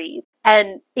can't breathe.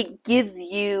 And it gives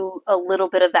you a little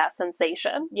bit of that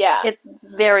sensation. Yeah. It's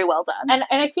very well done. And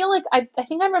I feel like, I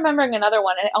think I'm remembering another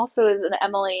one, and it also is an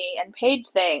Emily and Paige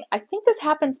thing. I think this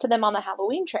happens to them on the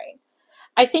Halloween train.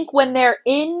 I think when they're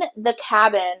in the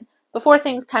cabin, before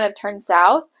things kind of turn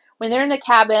south, when they're in the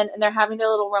cabin and they're having their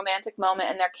little romantic moment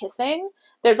and they're kissing,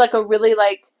 there's like a really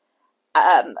like,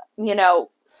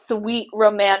 sweet,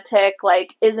 romantic,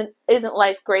 like, isn't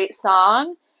life great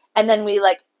song, and then we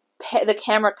like the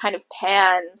camera kind of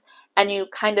pans and you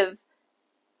kind of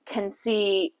can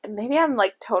see, maybe I'm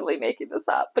like totally making this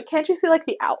up, but can't you see like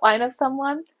the outline of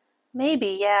someone?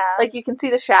 Maybe, yeah. Like you can see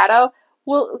the shadow.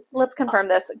 Well, let's confirm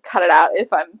this and cut it out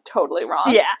if I'm totally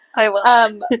wrong. Yeah, I will.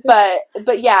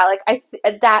 But yeah, like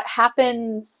that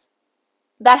happens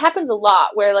a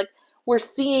lot, where like we're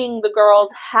seeing the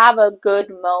girls have a good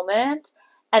moment,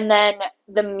 and then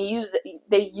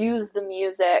they use the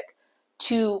music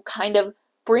to kind of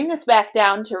bring us back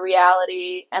down to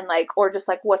reality, and like, or just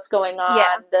like what's going on,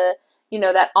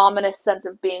 that ominous sense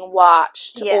of being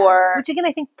watched, or which again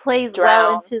I think plays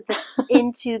drown. well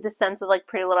into the sense of like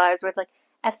Pretty Little Liars, where it's like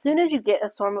as soon as you get a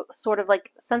sort of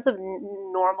like sense of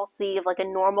normalcy, of like a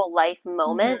normal life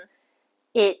moment,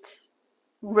 it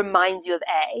reminds you of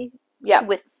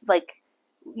with like,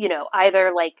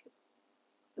 either like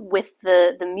with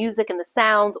the music and the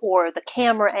sounds, or the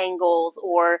camera angles,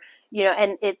 or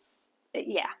and it's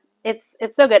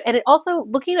so good. And it also,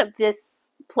 looking at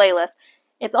this playlist,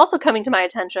 it's also coming to my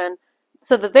attention.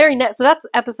 So that's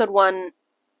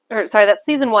that's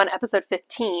season 1, episode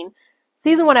 15.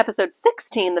 Season 1, episode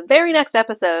 16, the very next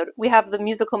episode, we have the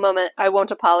musical moment, I Won't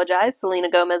Apologize,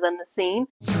 Selena Gomez and the Scene.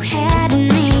 You had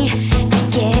me to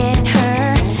get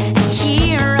her.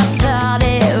 Here I thought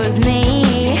it was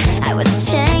me. I was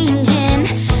changing,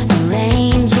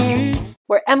 arranging.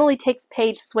 Where Emily takes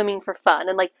Paige swimming for fun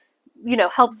and like,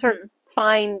 helps her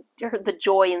find the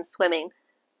joy in swimming.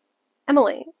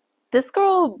 Emily, this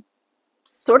girl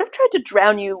sort of tried to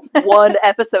drown you one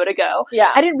episode ago. Yeah.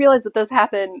 I didn't realize that those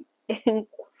happen in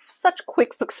such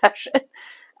quick succession.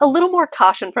 A little more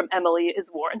caution from Emily is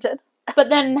warranted. But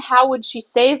then how would she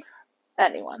save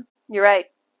anyone? You're right.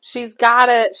 She's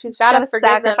gotta forgive them,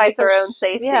 sacrifice her because own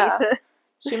safety.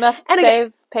 She must And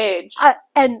save Paige.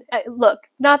 Look,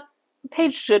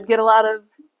 Paige should get a lot of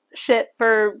shit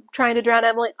for trying to drown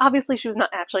Emily. Obviously, she was not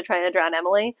actually trying to drown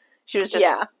Emily. She was just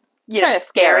trying to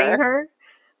scare scaring her.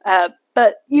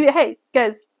 But hey,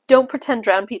 guys, don't pretend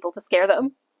drown people to scare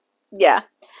them. Yeah.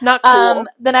 It's not cool.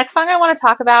 The next song I want to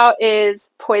talk about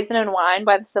is Poison and Wine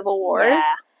by the Civil Wars.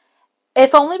 Yeah.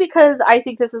 If only because I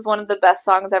think this is one of the best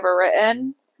songs ever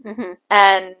written. Mm-hmm.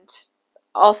 And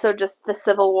also just the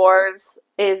Civil Wars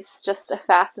is just a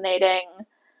fascinating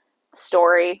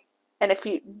story. And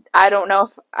I don't know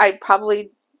if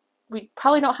we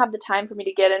probably don't have the time for me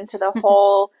to get into the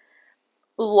whole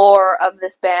lore of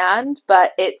this band,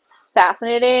 but it's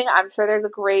fascinating. I'm sure there's a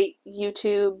great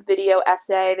YouTube video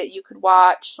essay that you could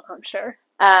watch. I'm sure.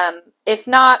 If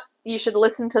not, you should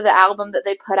listen to the album that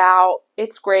they put out.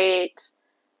 It's great.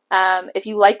 If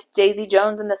you liked Daisy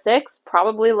Jones and the Six,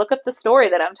 probably look up the story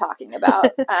that I'm talking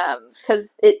about, because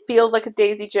it feels like a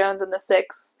Daisy Jones and the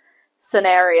Six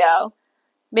scenario.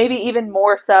 Maybe even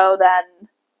more so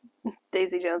than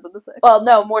Daisy Jones and the Six. Well,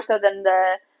 no, more so than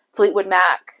the Fleetwood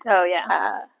Mac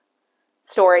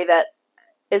story that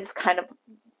is kind of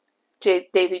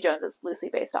Daisy Jones is loosely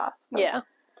based off. Yeah.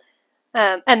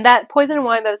 And that Poison and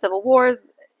Wine by the Civil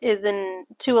Wars is in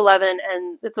 2:11,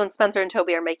 and it's when Spencer and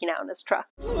Toby are making out in his truck.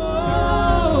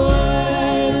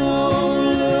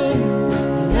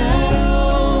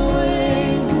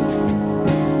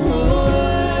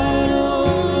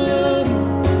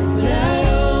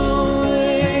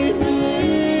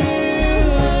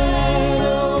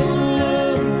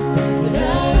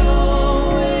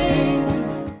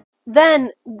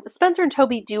 Then Spencer and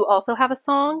Toby do also have a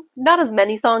song. Not as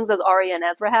many songs as Aria and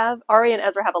Ezra have. Aria and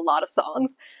Ezra have a lot of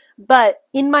songs. But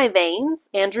In My Veins,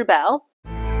 Andrew Bell.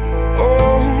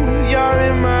 Oh, you're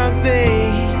in my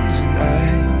veins, and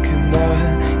I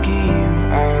cannot get you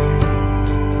out.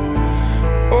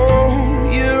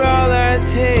 Oh, you're all I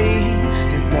taste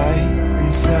at night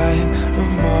inside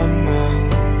of my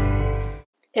mouth.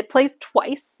 It plays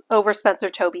twice over Spencer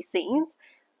Toby scenes.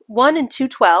 One in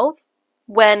 2:12,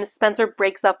 when Spencer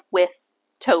breaks up with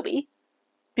Toby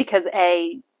because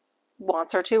A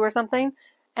wants her to or something.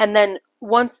 And then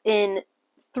once in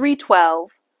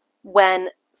 3:12, when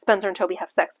Spencer and Toby have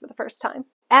sex for the first time.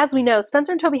 As we know,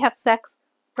 Spencer and Toby have sex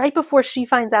right before she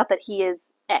finds out that he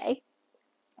is A.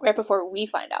 Right before we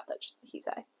find out that he's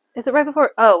A. Is it right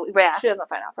before? Oh, yeah. She doesn't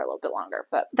find out for a little bit longer,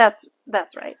 but That's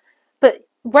right. But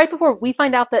right before we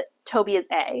find out that Toby is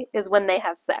A is when they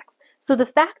have sex. So the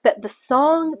fact that the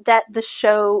song that the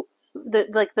show,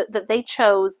 that they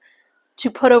chose to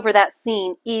put over that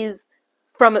scene is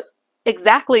from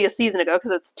exactly a season ago, because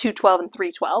it's 2:12 and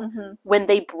 3:12, when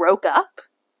they broke up,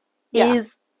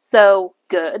 is so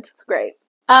good. it's great.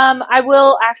 I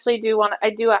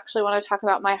do actually want to talk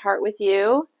about My Heart With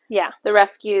You. Yeah. The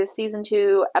Rescue, Season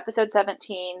 2, Episode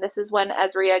 17. This is when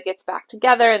Ezria gets back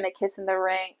together and they kiss in the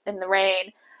rain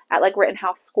at, like,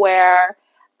 Rittenhouse Square.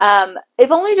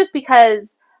 If only just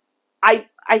because I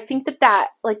think that,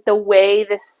 like, the way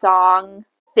this song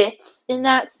fits in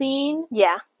that scene,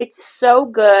 Yeah. it's so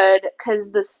good,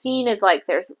 because the scene is, like,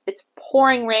 it's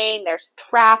pouring rain, there's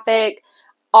traffic,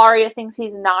 Arya thinks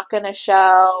he's not gonna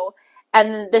show,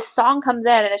 and this song comes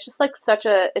in, and it's just, like,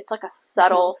 it's, like, a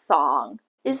subtle song.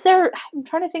 I'm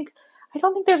trying to think, I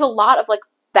don't think there's a lot of, like,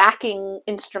 backing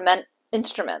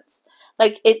instruments.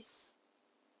 Like,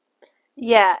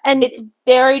 Yeah. And it's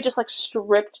very just, like,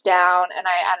 stripped down, and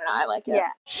I don't know, I like it.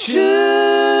 yeah. Should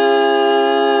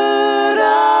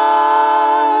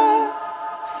our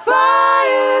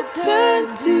fire turn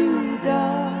to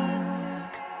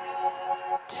dark?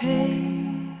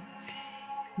 Take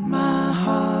my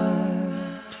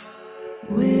heart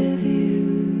with you.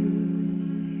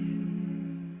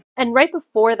 And right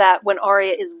before that, when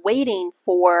Arya is waiting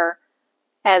for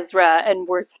Ezra and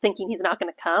we're thinking he's not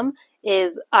going to come,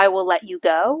 is I Will Let You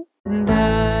Go. And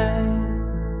I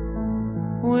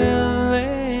will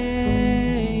let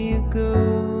you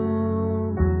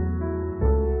go.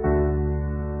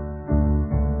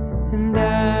 And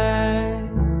I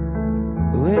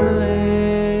will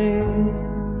let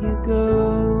you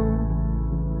go.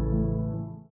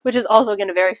 Which is also again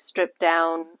a very stripped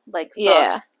down, like, song.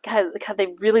 Yeah. God, they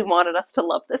really wanted us to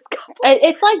love this couple.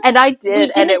 It's like, And I we did,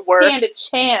 didn't and it worked. stand a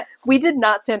chance. We did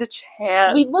not stand a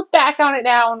chance. We look back on it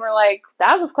now and we're like,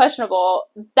 that was questionable.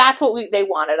 That's what they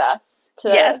wanted us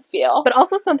to feel. But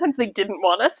also sometimes they didn't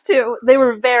want us to. They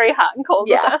were very hot and cold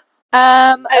with us. Okay.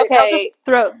 I'll just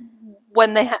throw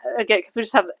when they again, because we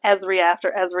just have Ezria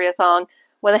after Ezria song.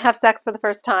 When they have sex for the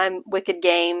first time, Wicked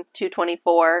Game,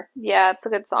 2:24. Yeah, it's a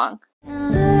good song.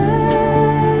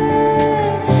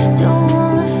 Don't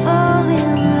wanna fall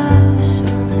in love.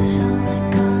 Sound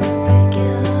like gonna break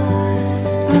your heart.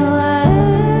 No, I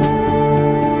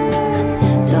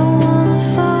don't wanna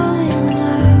fall in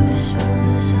love.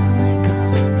 Sound like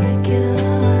gonna break your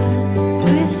heart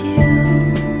with you.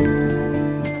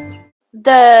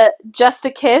 The Just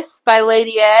a Kiss by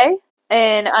Lady A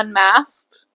in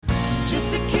Unmasked.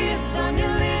 Just a kiss on your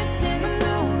lips in the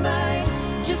moonlight.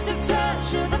 Just a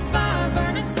touch of the fire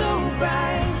burning so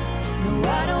bright. No,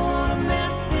 I don't wanna mess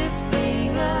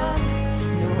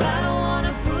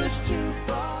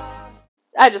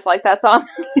I just like that song.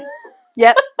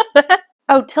 Yep.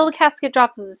 Oh, Till the Casket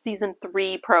Drops is a season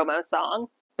 3 promo song.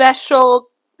 Special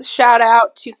shout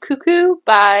out to Cuckoo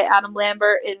by Adam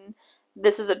Lambert in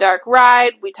This Is a Dark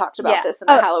Ride. We talked about Yeah. this in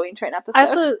the Oh, Halloween Train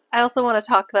episode. I also want to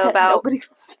talk though that about nobody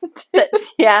listened to. that,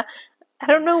 yeah. I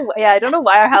don't know. Yeah, I don't know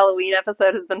why our Halloween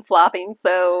episode has been flopping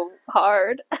so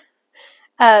hard.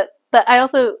 But I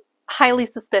also highly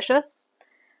suspicious.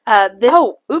 This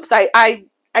Oh, oops!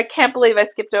 I can't believe I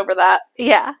skipped over that.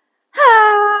 yeah.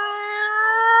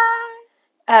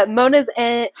 Mona's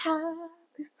in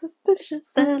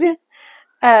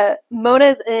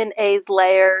Mona's in A's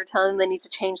lair, telling them they need to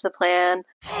change the plan.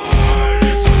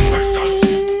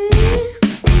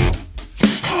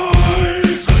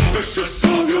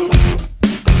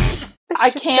 I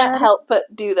can't help but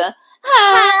do the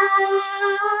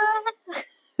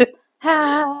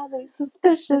highly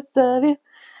suspicious of you.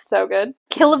 So good.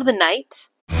 Kill of the night.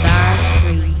 The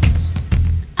streets,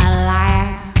 a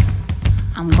liar.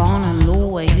 I'm gonna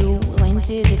lure you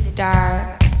into the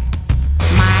dark.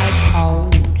 My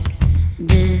cold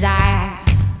desire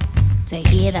to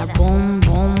hear the boom,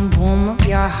 boom, boom of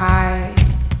your heart.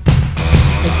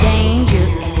 The danger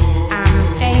is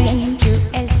I'm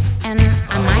dangerous, and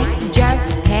I might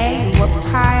just tear you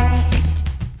apart.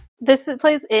 This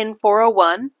plays in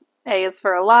 401. A is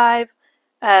for alive.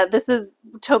 This is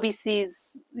Toby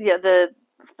sees the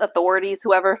authorities,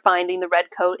 whoever, finding the red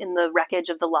coat in the wreckage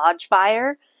of the lodge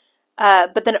fire.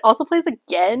 But then it also plays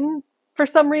again for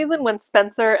some reason when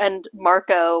Spencer and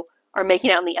Marco are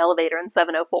making out in the elevator in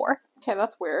 704. Okay,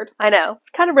 that's weird. I know.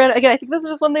 Kind of random. Again, I think this is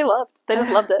just one they loved. They just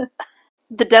loved it.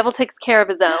 The Devil Takes Care of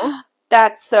His Own.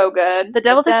 That's so good. The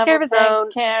Devil Takes Care of His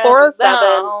Own, care of his 407.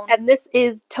 own. And this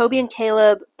is Toby and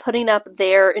Caleb putting up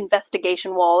their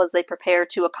investigation wall as they prepare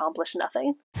to accomplish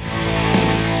nothing.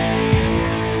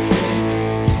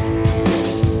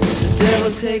 The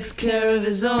devil takes care of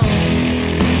his own.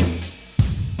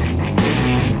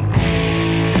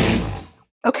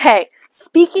 Okay,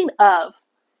 speaking of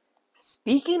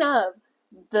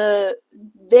the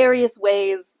various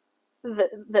ways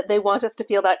that they want us to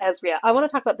feel about Ezria, I want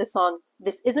to talk about this song,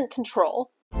 This Isn't Control.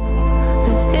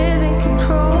 This isn't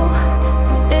control.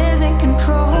 This isn't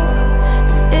control.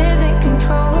 This isn't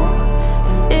control.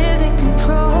 This isn't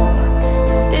control.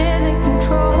 This isn't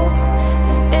control.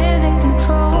 This isn't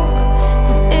control.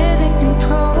 This isn't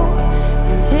control.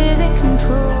 This isn't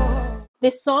control.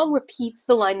 This song repeats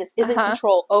the line, This Isn't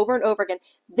Control, over and over again.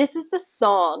 This is the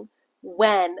song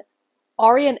when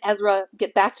Arya and Ezra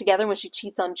get back together when she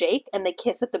cheats on Jake and they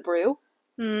kiss at the brew.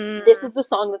 This is the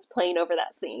song that's playing over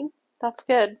that scene. That's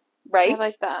good. Right? I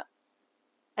like that.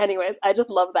 Anyways, I just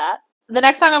love that. The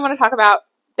next song I want to talk about,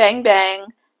 Bang Bang,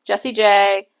 Jessie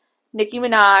J, Nicki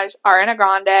Minaj, Ariana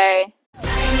Grande.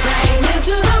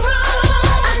 Into the room.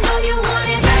 I know you want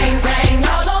it. Bang, bang,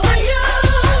 all over you.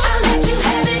 I'll let you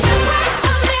have it. Wait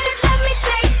a minute, let me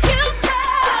take you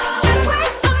there.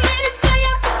 Wait a minute till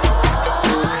you.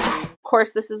 Of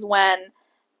course, this is when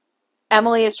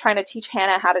Emily is trying to teach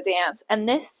Hannah how to dance. And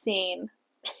this scene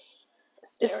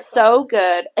is so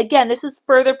good. Again, this is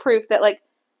further proof that, like,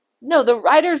 no, the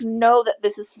writers know that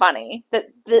this is funny.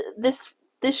 That this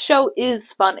show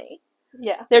is funny.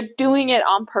 Yeah, They're doing it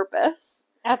on purpose.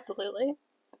 absolutely.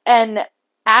 And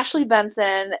Ashley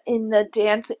Benson in the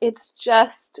dance, it's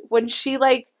just when she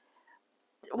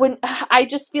when I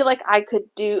just feel like I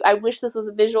wish this was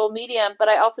a visual medium, but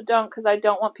I also don't, because I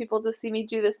don't want people to see me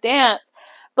do this dance.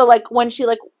 But like when she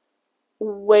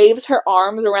waves her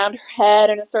arms around her head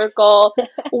in a circle,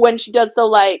 when she does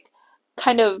the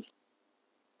kind of,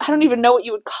 I don't even know what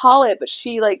you would call it, but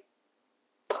she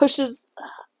pushes.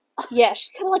 Yeah,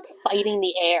 she's kind of fighting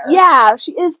the air. Yeah,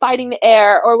 she is fighting the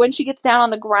air. Or when she gets down on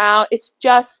the ground, it's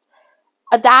just,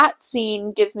 that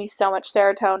scene gives me so much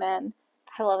serotonin.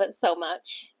 I love it so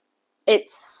much.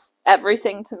 It's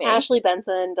everything to me. Ashley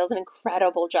Benson does an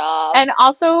incredible job. And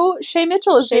also, Shay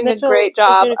Mitchell is doing Mitchell a great is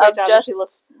job doing a great of job, and just... she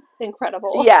looks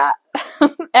incredible. Yeah.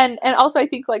 and also, I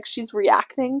think, she's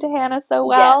reacting to Hannah so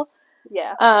well.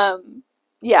 Yes. Yeah.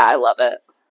 Yeah, I love it.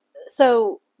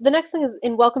 So, the next thing is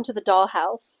in Welcome to the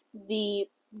Dollhouse, the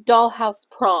Dollhouse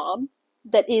prom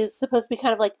that is supposed to be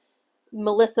kind of like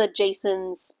Melissa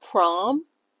Jason's prom,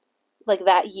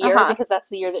 that year, because that's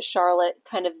the year that Charlotte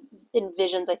kind of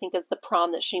envisions, I think, as the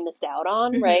prom that she missed out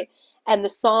on, right? And the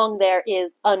song there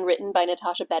is Unwritten by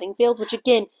Natasha Bedingfield, which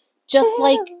again, just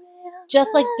like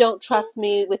Don't Trust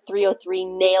Me with 303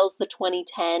 nails the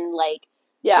 2010,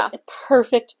 Yeah.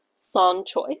 Perfect song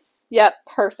choice. Yep.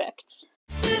 Perfect.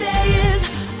 Today is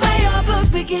where your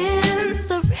book begins.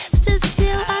 The rest is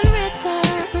still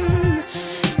unwritten.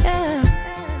 Yeah.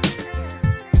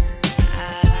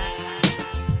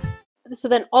 So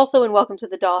then also in Welcome to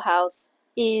the Dollhouse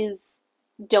is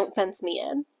Don't Fence Me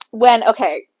In.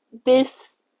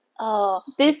 This Oh,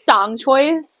 song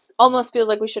choice almost feels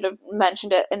like we should have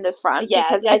mentioned it in the front Yeah,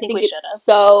 because I I think think we it's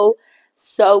should've.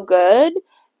 so good.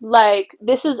 Like,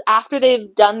 this is after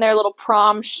they've done their little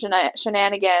prom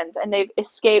shenanigans and they've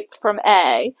escaped from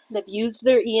A, they've used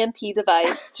their EMP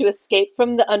device to escape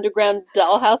from the underground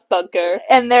dollhouse bunker.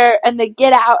 and they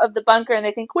get out of the bunker and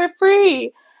they think we're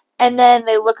free, and then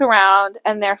they look around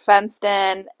and they're fenced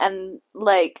in, and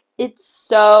like it's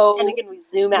so. And again, we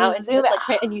zoom out into zoom this,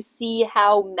 out. and you see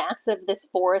how massive this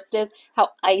forest is, how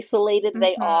isolated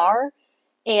they Mhm. are.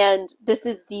 And this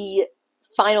is the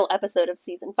final episode of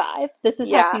season 5. This is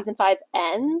Yeah. how season 5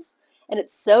 ends, and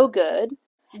it's so good.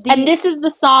 And this is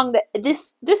the song that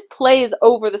this plays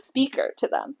over the speaker to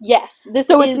them. Yes, this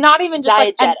So is it's not even just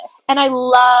like, diegetic. and I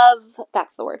love,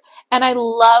 that's the word, and I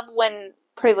love when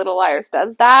Pretty Little Liars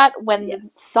does that, when the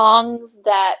Yes. songs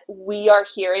that we are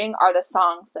hearing are the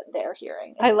songs that they're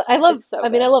hearing. I It's- love. it's so I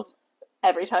mean, good. I love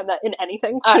every time that in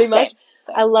anything pretty Same, much.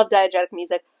 same. I love diegetic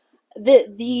music.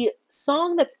 The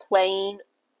song that's playing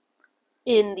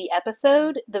in the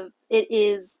episode, it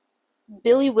is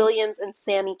Billy Williams and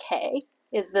Sammy Kaye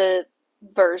is the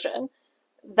version.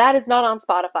 That is not on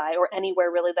Spotify or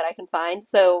anywhere really that I can find.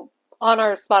 So on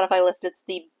our Spotify list, it's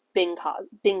the Bing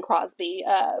Crosby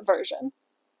version.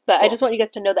 But I Cool. just want you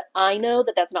guys to know that I know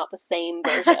that that's not the same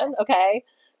version. Okay,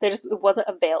 it wasn't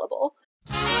available.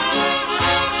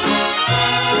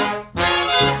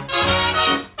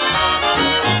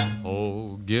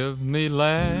 Oh, give me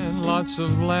land, lots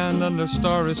of land under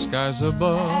starry skies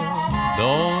above.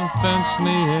 Don't fence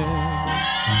me in.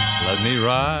 Let me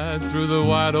ride through the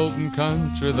wide open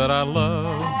country that I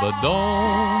love, but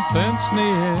don't fence me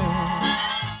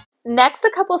in. Next,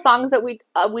 a couple songs that we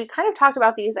kind of talked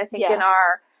about these, I think, Yeah. in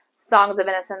our Songs of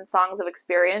Innocence, Songs of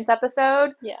Experience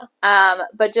episode. Yeah.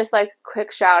 But just like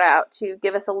quick shout out to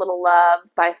Give Us a Little Love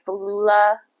by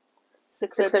Falula.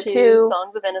 602,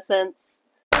 Songs of Innocence.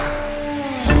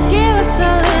 Give us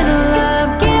a little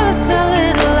love, give us a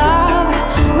little love.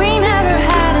 We never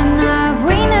had enough,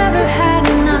 we never had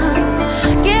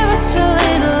enough. Give us a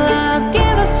little love,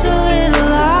 give us a little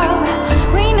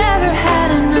love. We never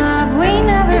had enough, we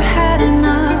never had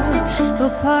enough. We'll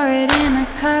pour it in a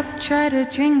cup, try to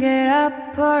drink it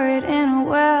up, pour it in a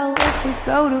well if we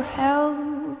go to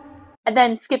hell. And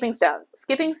then Skipping Stones.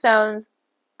 Skipping Stones,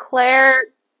 Claire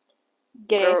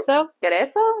Gereso,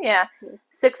 Gereso? Yeah.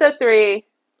 603,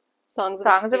 Songs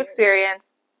Songs of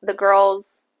Experience. The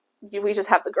girls, we just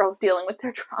have the girls dealing with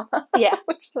their trauma. Yeah,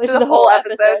 which which is the whole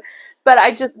episode. But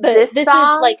I just, But this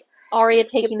song. is like Aria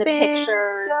taking the Skipping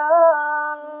picture.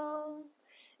 Stones.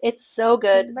 It's so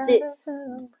good.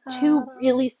 Two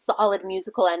really solid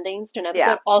musical endings to an episode.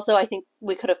 Yeah. Also, I think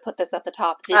we could have put this at the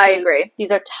top. I agree.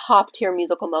 These are top tier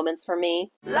musical moments for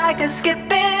me. Like a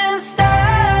skipping stone,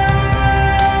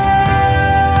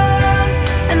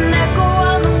 an echo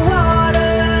on the water.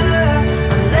 I'm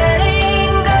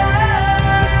letting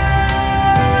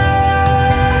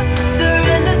go,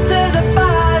 surrender to the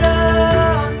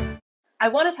bottom. I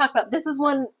want to talk about, this is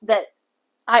one that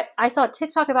I saw a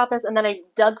TikTok about this, and then I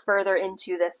dug further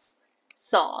into this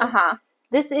song. Uh-huh.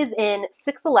 This is in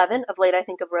 611 of Late I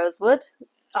Think of Rosewood.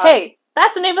 Hey,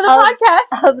 that's the name of the of-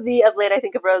 podcast. Of the Of Late I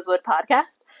Think of Rosewood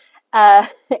podcast.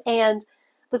 And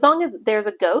the song is There's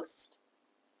a Ghost.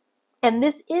 And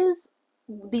this is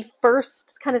the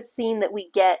first kind of scene that we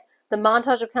get, the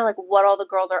montage of kind of like what all the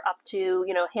girls are up to.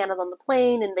 You know, Hannah's on the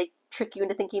plane, and they trick you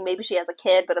into thinking maybe she has a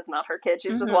kid, but it's not her kid.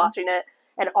 She's just Mhm. watching it.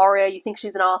 And Aria, you think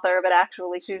she's an author, but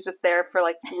actually she's just there for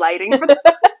like lighting for the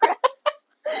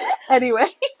Anyway.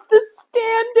 She's the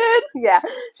stand-in. Yeah,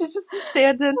 she's just the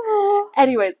stand-in.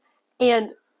 Anyways,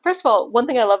 and first of all, one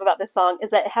thing I love about this song is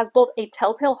that it has both a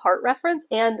Telltale Heart reference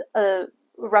and a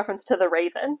reference to The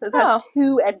Raven. It has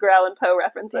two Edgar Allan Poe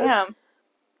references. Damn.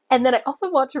 And then I also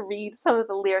want to read some of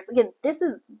the lyrics. Again, this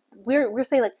is, we're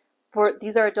saying like,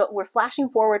 we're flashing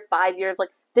forward 5 years.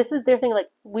 Like, this is their thing. Like,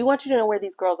 we want you to know where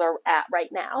these girls are at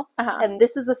right now. Uh-huh. And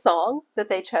this is the song that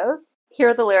they chose. Here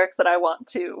are the lyrics that I want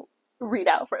to read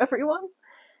out for everyone.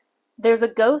 There's a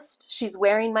ghost, she's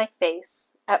wearing my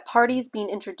face, at parties being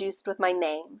introduced with my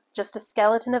name, just a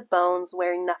skeleton of bones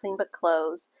wearing nothing but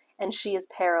clothes, and she is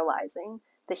paralyzing.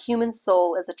 The human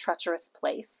soul is a treacherous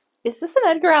place. Is this an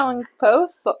Edgar Allan Poe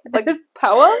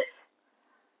poem?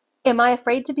 Am I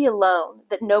afraid to be alone,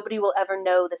 that nobody will ever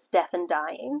know this death and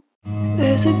dying?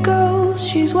 There's a ghost,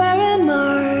 she's wearing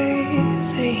my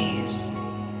face.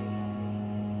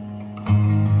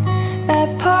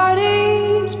 At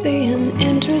parties being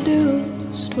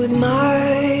introduced with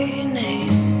my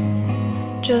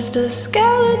name. just a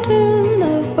skeleton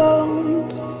of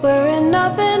bones, wearing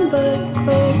nothing but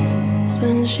clothes,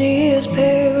 and she is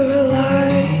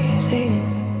paralyzing.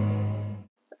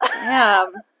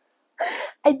 Damn.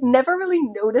 I'd never really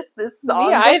noticed this song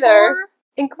Me either. before.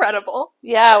 Incredible.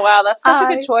 Yeah, wow, that's such a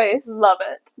I good choice. Love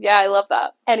it. Yeah, I love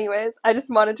that. Anyways, I just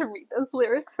wanted to read those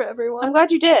lyrics for everyone. I'm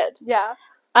glad you did. Yeah.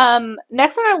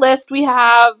 Next on our list we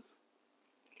have,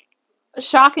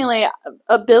 shockingly,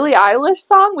 a Billie Eilish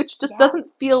song, which just Yeah.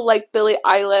 doesn't feel like Billie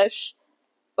Eilish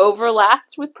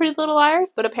overlapped with Pretty Little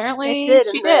Liars, but apparently It did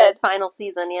she in the did. final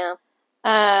season,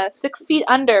 yeah. 6 Feet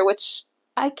Under, which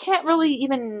I can't really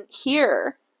even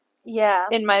hear Yeah.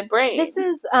 in my brain. This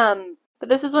is, But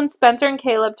this is when Spencer and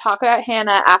Caleb talk about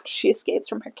Hannah after she escapes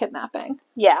from her kidnapping.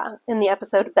 yeah, in the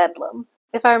episode Bedlam.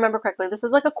 If I remember correctly, this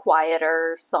is like a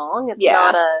quieter song. It's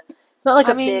Yeah. not like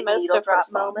I a mean, big most needle of her drop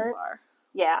songs moment. are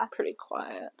Yeah. pretty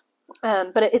quiet.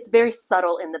 But it's very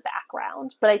subtle in the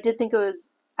background. But I did think it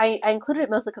was, I included it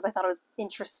mostly because I thought it was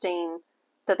interesting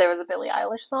that there was a Billie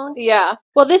Eilish song. Yeah.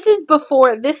 Well, this is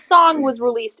before, this song was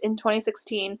released in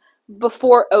 2016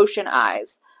 before Ocean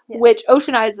Eyes, Yeah. which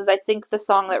Ocean Eyes is, I think, the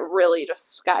song that really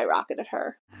just skyrocketed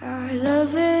her. Our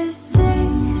love is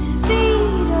 6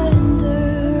 feet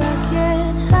under. I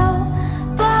can't help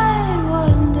but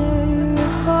wonder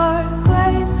if our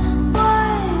grave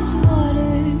was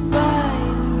watered by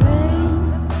the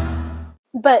rain.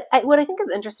 But what I think is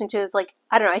interesting too is like,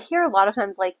 I don't know, I hear a lot of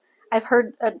times, like, I've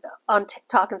heard on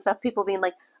TikTok and stuff, people being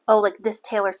like, oh, like this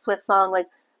Taylor Swift song, like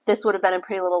this would have been in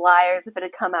Pretty Little Liars if it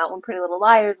had come out when Pretty Little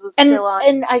Liars was still on.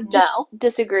 And I just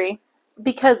disagree.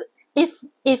 Because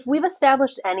if we've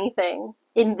established anything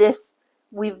in this,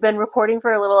 we've been recording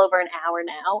for a little over an hour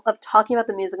now of talking about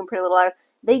the music in Pretty Little Liars.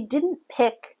 They didn't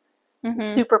pick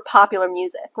Mhm. super popular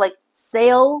music. Like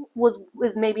Sail was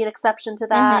maybe an exception to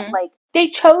that. Mhm. Like They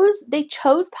chose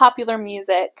popular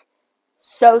music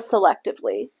so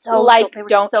selectively. Like they were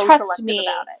Don't so Trust selective Me,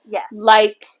 about it. Yes.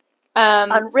 like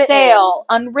Unwritten. Sail,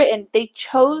 Unwritten. They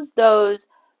chose those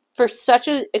for such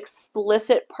an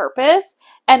explicit purpose.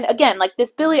 And again, like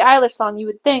this Billie Eilish song, you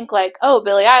would think like, oh,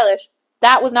 Billie Eilish,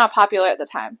 that was not popular at the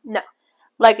time. No.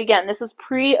 Like again, this was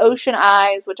pre-Ocean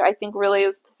Eyes, which I think really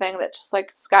is the thing that just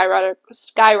like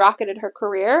skyrocketed her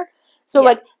career. So Yeah.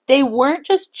 like they weren't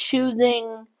just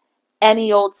choosing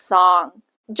any old song,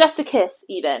 Just a Kiss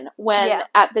even, when Yeah.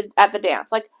 at the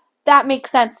dance. Like that makes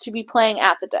sense to be playing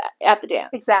at the dance.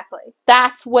 Exactly.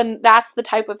 That's the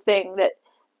type of thing that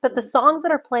But the songs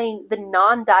that are playing the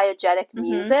non-diegetic Mhm.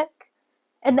 music,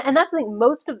 and that's like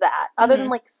most of that, other than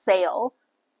Mhm. like Sail,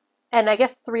 and I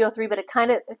guess 303, but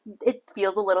it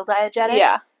feels a little diegetic.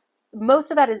 yeah. Most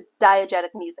of that is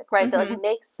diegetic music, right? That Mhm. like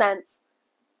makes sense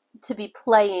to be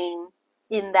playing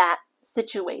in that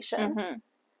situation. Mhm.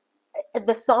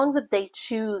 The songs that they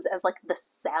choose as like the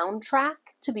soundtrack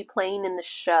to be playing in the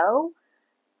show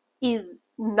is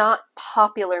not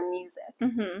popular music.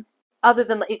 Mhm. Other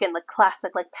than, again, like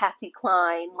classic, like Patsy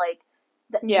Cline, like,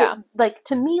 Yeah. like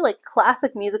to me, like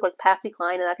classic music, like Patsy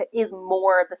Cline, and that is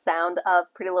more the sound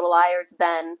of Pretty Little Liars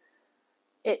than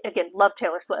it. Again, love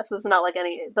Taylor Swift. This is not like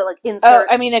any, but like Oh, insert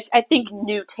I mean, I think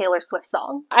new Taylor Swift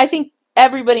song.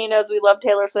 everybody knows we love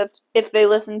Taylor Swift if they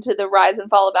listen to the Rise and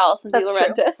Fall of Alison That's De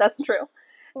true. Laurentiis. That's true.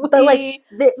 But like,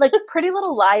 like Pretty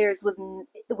Little Liars was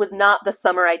not the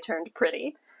summer I turned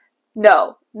pretty.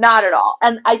 no, not at all.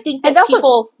 And I think that And also,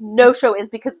 people, no show is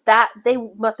because that they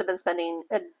must have been spending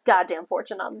a goddamn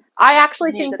fortune on. I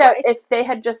actually think music that rights. if they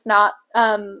had just not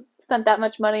spent that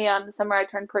much money on The Summer I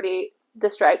Turned Pretty, the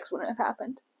strikes wouldn't have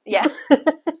happened. Yeah.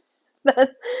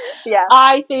 Yeah.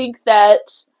 I think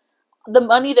that the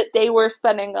money that they were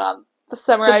spending on The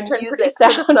Summer I Turned Pretty music for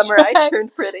the summer I soundtrack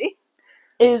turned pretty.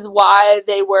 is why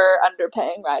they were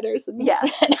underpaying writers and, Yeah.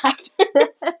 and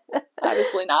actors.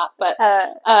 Obviously not, but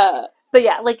But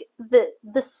yeah, like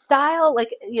the style, like,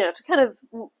 you know, to kind of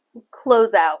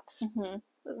close out mhm.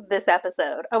 this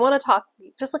episode, I want to talk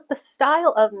just like the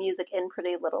style of music in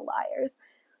Pretty Little Liars.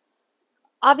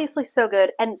 Obviously so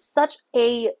good, and such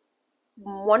a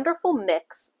wonderful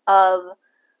mix of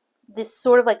this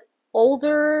sort of like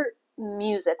older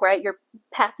music, right? Your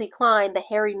Patsy Cline, the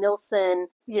Harry Nilsson,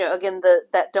 you know, again,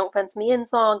 that Don't Fence Me In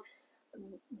song,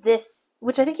 this,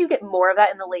 which I think you get more of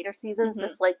that in the later seasons, Mhm.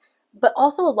 this like, but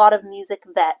also a lot of music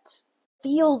that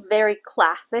feels very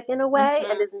classic in a way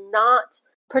Mhm. and is not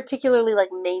particularly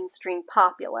like mainstream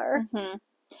popular Mhm.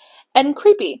 And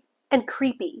creepy. and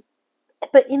creepy,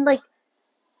 but in like,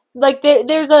 Like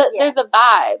there's a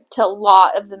vibe to a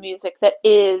lot of the music that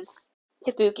is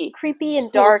It's spooky. creepy and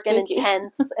Just a little dark and spooky.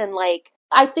 intense and like,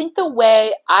 I think the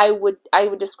way I would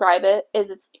describe it is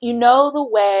it's, you know, the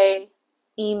way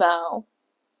emo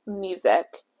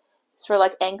music is for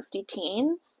like angsty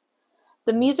teens.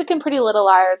 The music in Pretty Little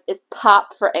Liars is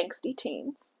pop for angsty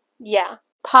teens. Yeah.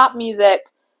 Pop music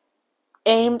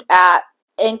aimed at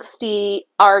angsty,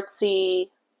 artsy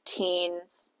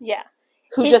teens Yeah.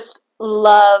 who It- just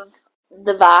love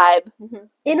the vibe.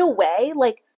 In a way,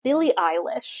 like Billie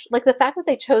Eilish, like the fact that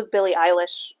they chose Billie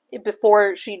Eilish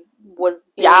before she was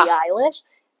Billie Yeah. Eilish,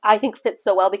 I think fits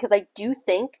so well because I do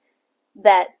think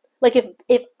that like if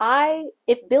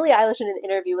Billie Eilish in an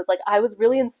interview was like, I was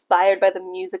really inspired by the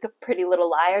music of Pretty Little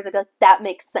Liars, I'd be like, that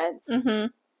makes sense. Mm-hmm.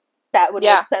 That would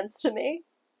Yeah. make sense to me.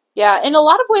 Yeah, in a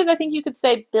lot of ways, I think you could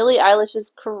say Billie Eilish's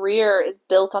career is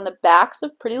built on the backs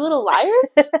of Pretty Little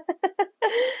Liars.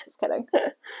 Just kidding.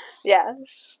 Yeah,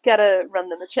 gotta run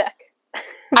them a check.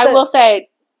 I But- will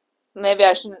say, maybe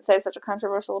I shouldn't say such a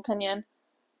controversial opinion.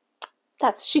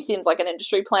 She seems like an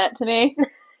industry plant to me.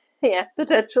 Yeah,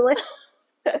 potentially.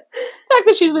 The fact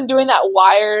that she's been doing that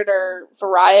Wired or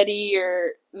Variety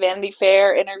or Vanity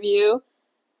Fair interview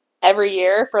every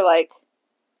year for like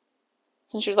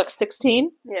since she was like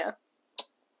 16. Yeah.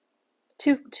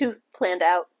 Too planned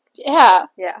out. Yeah.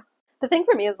 Yeah. The thing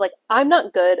for me is like I'm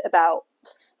not good about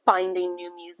finding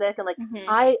new music and like Mhm.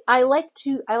 I like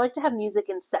to have music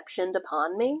inceptioned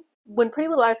upon me. When Pretty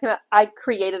Little Liars came out, I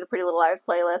created a Pretty Little Liars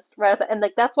playlist right at the, and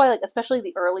like that's why like especially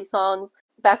the early songs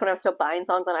back when I was still buying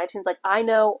songs on iTunes, like I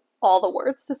know all the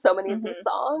words to so many of these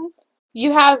songs.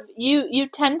 You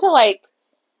tend to like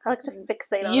I like to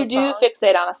fixate on you a do song.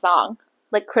 fixate on a song.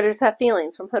 Like Critters Have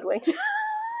Feelings from Hoodwinked.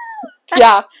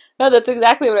 Yeah. No, that's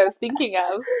exactly what I was thinking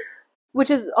of.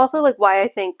 Which is also like why I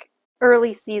think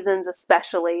early seasons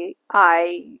especially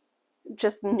I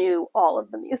just knew all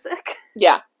of the music.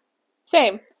 Yeah.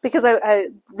 Same. Because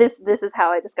this is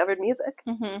how I discovered music.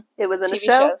 Mm-hmm. It was in a TV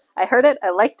show. shows. I heard it. I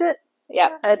liked it.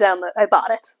 Yeah. I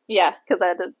bought it Yeah. because I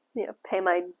had to pay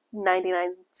my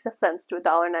 99 cents to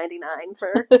 $1.99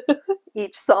 for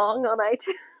each song on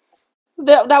iTunes.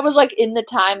 That was like in the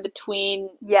time between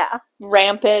Yeah,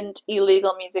 rampant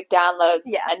illegal music downloads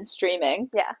Yeah. and streaming.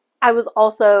 I was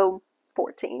also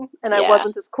 14, and I Yeah.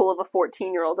 wasn't as cool of a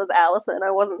 14-year-old as Allison.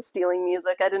 I wasn't stealing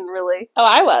music. I didn't really. Oh,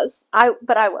 I was.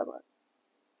 But I wasn't.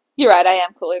 You're right. I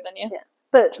am cooler than you. Yeah.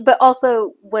 But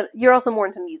also when you're also more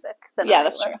into music than Yeah, I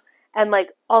that's was. true. And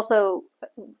like also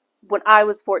when I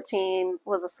was 14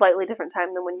 was a slightly different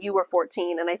time than when you were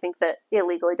 14, and I think that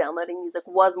illegally downloading music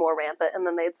was more rampant, and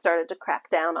then they had started to crack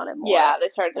down on it more. Yeah, they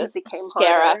started and to it became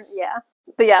scare harder. us. Yeah,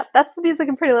 but yeah, that's the music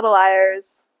in Pretty Little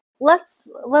Liars.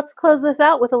 Let's close this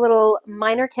out with a little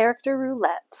minor character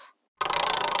roulette.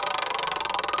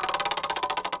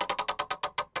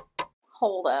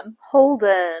 Holden.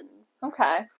 Holden.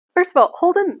 Okay. First of all,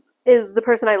 Holden is the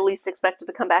person I least expected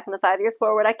to come back in the 5 years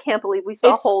forward. I can't believe we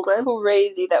saw It's Holden.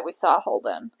 crazy that we saw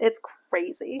Holden. It's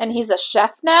crazy. And he's a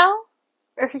chef now?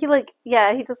 Or he like,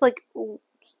 yeah, he just like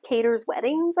caters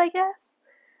weddings, I guess.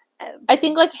 I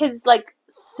think like his like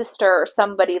sister or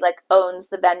somebody like owns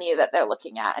the venue that they're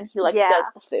looking at, and he like Yeah. does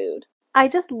the food. I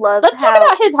just love Let's how. talk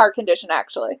about his heart condition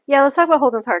actually. Yeah, let's talk about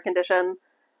Holden's heart condition.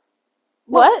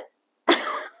 What?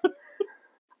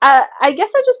 I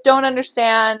guess I just don't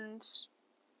understand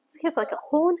He has like a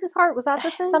hole in his heart. Was that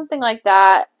the thing? something like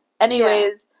that.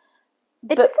 Anyways, It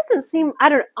but- just doesn't seem.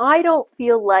 I don't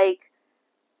feel like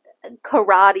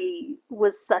karate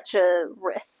was such a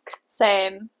risk.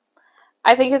 same.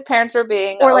 I think his parents were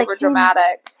being Or, like, over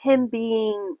dramatic. Him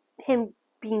being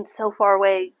so far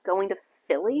away, going to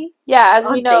Philly. Yeah, as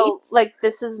on we know, dates. like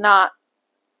this is not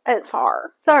Uh,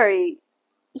 far. Sorry,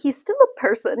 he's still a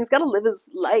person. He's got to live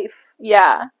his life.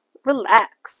 Yeah.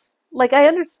 Relax. Like, I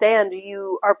understand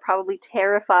you are probably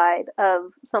terrified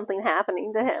of something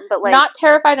happening to him, but like, Not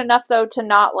terrified enough though to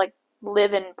not like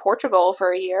live in Portugal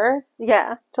for a year,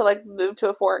 yeah, to like move to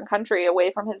a foreign country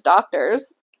away from his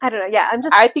doctors. I don't know. Yeah, I'm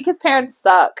just. I think his parents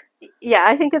suck. Yeah,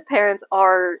 I think his parents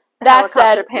are That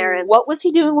helicopter said, parents. what was he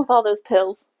doing with all those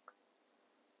pills?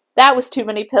 That was too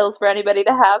many pills for anybody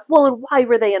to have. Well, and why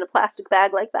were they in a plastic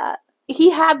bag like that?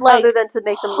 He had like Other than to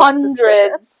make them look suspicious.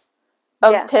 hundreds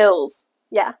of Yeah. pills.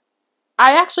 Yeah.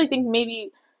 I actually think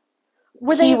maybe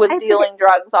he was I dealing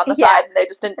drugs on the Yeah. side and they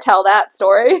just didn't tell that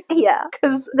story. forget- Yeah,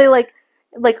 Because they like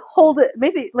Holden.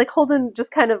 Maybe like Holden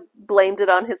just kind of blamed it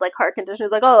on his like heart condition.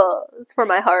 He's like, oh, it's for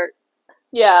my heart.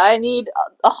 yeah, I need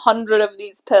 100 of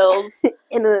these pills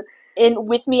in a in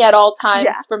with me at all times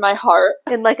Yeah. for my heart.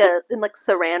 in like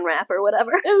saran wrap or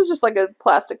whatever. It was just like a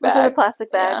plastic Was it a bag.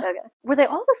 plastic bag? Yeah. Okay. Were they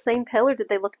all the same pill or did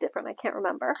they look different? I can't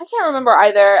remember. I can't remember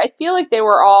either. I feel like they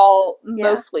were all Yeah.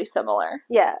 mostly similar.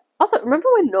 Yeah. Also, remember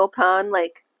when Noel Khan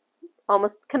like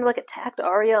almost kind of like attacked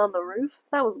Arya on the roof?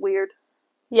 That was weird.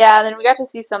 Yeah, and then we got to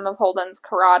see some of Holden's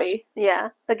karate. Yeah.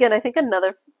 Again, I think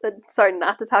another. Sorry,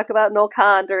 not to talk about Noel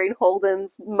Khan during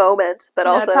Holden's moment, but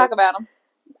No, also talk about him.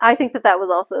 I think that was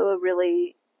also a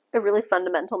really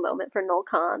fundamental moment for Noel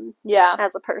Khan Yeah,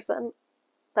 as a person.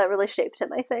 That really shaped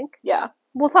him, I think. yeah.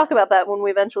 We'll talk about that when we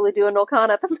eventually do a Noel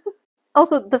Khan episode.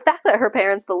 Also, the fact that her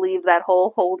parents believe that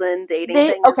whole Holden dating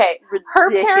thing Okay, is her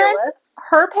ridiculous.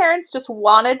 parents just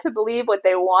wanted to believe what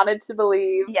they wanted to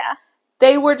believe. Yeah.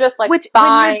 They were just like, Which,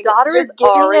 fine. when your daughter you're is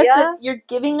giving Arya... us you're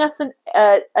giving us an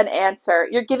answer.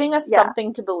 You're giving us Yeah.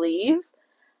 something to believe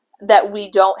that we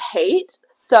don't hate,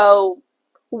 so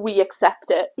we accept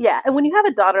it. Yeah, and when you have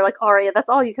a daughter like Arya, that's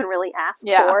all you can really ask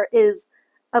Yeah. for, is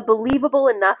a believable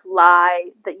enough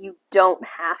lie that you don't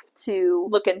have to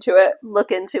Look into it.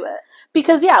 look into it.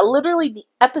 Because, yeah, literally the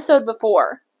episode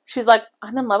before, she's like,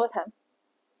 I'm in love with him.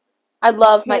 I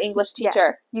love my can't English keep- yeah.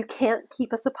 teacher. You can't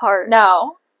keep us apart.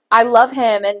 No, I love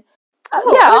him, and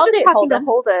Oh, yeah, I was I'll just date talking Holden. to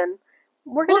Holden.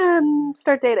 We're gonna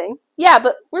start dating. Yeah,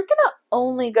 but we're gonna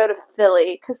only go to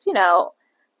Philly, because, you know,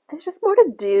 There's just more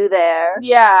to do there.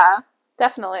 yeah,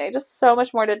 definitely. Just so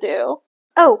much more to do.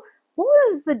 Oh, what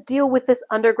was the deal with this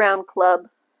underground club?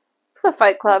 It's a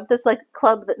fight club. This, like,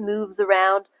 club that moves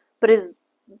around, but is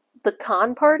the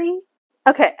con party?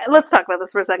 Okay, let's talk about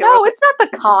this for a second. real No, quick. it's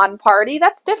not the con party.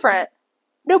 That's different.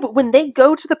 No, but when they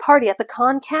go to the party at the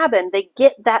con cabin, they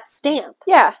get that stamp.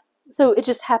 Yeah. So it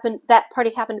just happened, that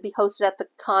party happened to be hosted at the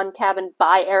con cabin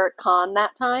by Eric Kahn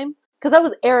that time. Because that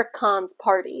was Eric Kahn's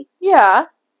party. Yeah.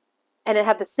 And it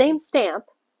had the same stamp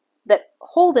that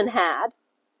Holden had,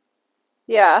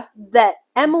 Yeah. that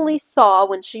Emily saw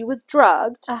when she was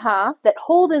drugged, Uh-huh. that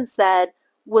Holden said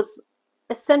was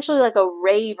essentially like a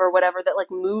rave or whatever that,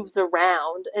 like, moves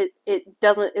around. It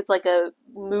doesn't, it's like a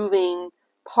moving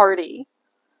party.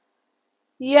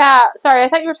 Yeah. Sorry, I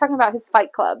thought you were talking about his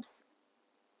fight clubs.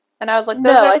 And I was like,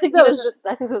 those No, are, I think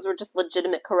those were just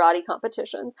legitimate karate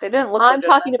competitions. They didn't look I'm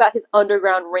legitimate. talking about his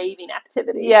underground raving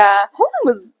activity. Yeah. Holden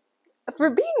was, for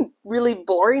being really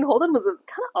boring, Holden was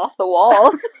kind of off the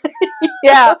walls.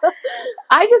 Yeah.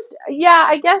 I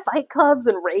guess Fight clubs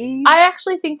and raves. I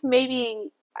actually think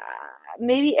maybe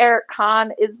Eric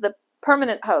Kahn is the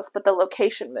permanent host, but the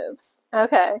location moves.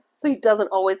 Okay. So he doesn't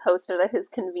always host it at his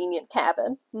convenient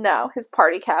cabin. No, his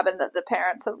party cabin that the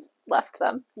parents have left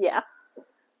them. Yeah.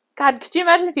 God, could you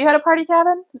imagine if you had a party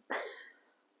cabin?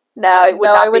 No, it would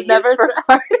No, not I would be never used for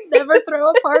party. Never throw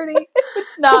a party. Because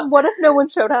No, what if no one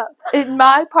showed up? in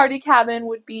my party cabin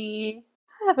would be,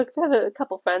 I have a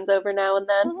couple friends over now and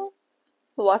then. Mhm.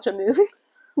 We'll watch a movie.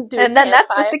 Do a and then that's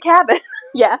just campfire. a cabin.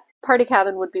 Yeah. Party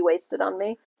cabin would be wasted on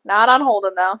me. Not on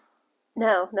Holden though.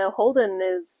 No, Holden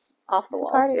is off the He's a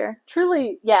walls. partier.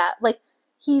 Truly, yeah, like,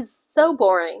 he's so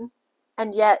boring,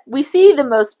 and yet We see the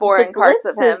most boring the parts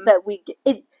of glimpses him. that we get,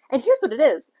 and here's what it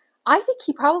is. I think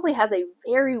he probably has a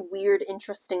very weird,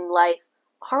 interesting life.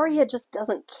 Arya just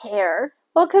doesn't care.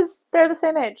 Well, because they're the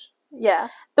same age. Yeah.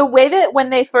 The way that when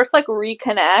they first like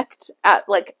reconnect at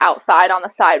like outside on the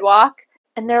sidewalk,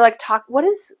 and they're like what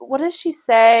does she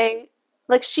say?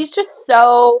 Like she's just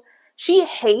so, she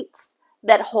hates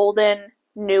that Holden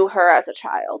knew her as a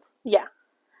child. Yeah.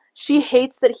 She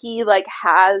hates that he like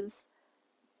has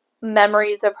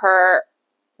memories of her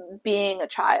being a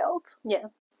child. Yeah.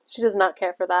 She does not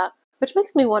care for that. Which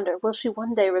makes me wonder, will she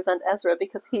one day resent Ezra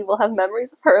because he will have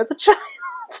memories of her as a child?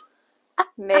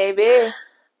 Maybe.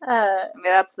 Maybe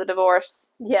that's the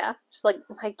divorce. Yeah. She's like,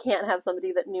 I can't have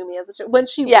somebody that knew me as a child. When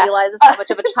she Yeah. realizes how much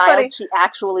of a It's child funny. she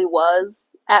actually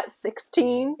was at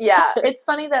 16. Yeah, it's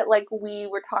funny that like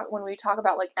when we talk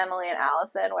about like Emily and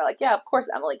Allison, we're like, yeah, of course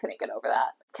Emily couldn't get over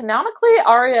that. Canonically,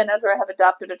 Arya and Ezra have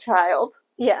adopted a child.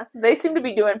 Yeah. They seem to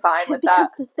be doing fine with Because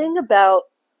that. the thing about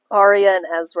Arya and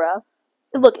Ezra,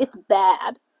 look, it's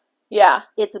bad. Yeah.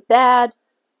 It's bad.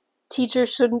 Teachers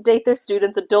shouldn't date their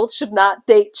students. Adults should not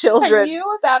date Are children. you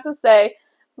about to say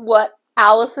what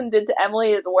Allison did to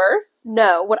Emily is worse?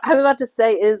 No, what I'm about to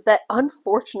say is that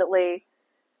unfortunately,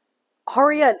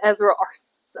 Arya and Ezra are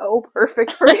so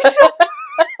perfect for each other.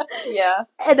 Yeah.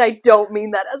 And I don't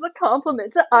mean that as a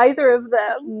compliment to either of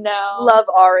them. No. Love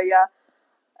Arya.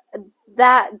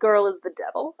 That girl is the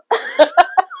devil.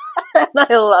 And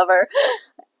I love her.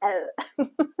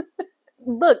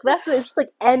 Look, it's just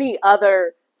like any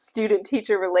other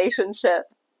student-teacher relationship.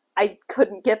 I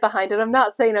couldn't get behind it. I'm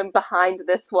not saying I'm behind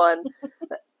this one.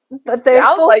 But they're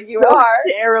Sounds both like you so are.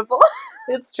 terrible.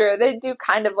 It's true. They do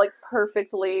kind of like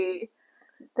perfectly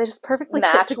They just perfectly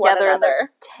match fit one together in their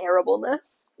another.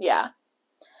 terribleness. Yeah.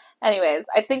 Anyways,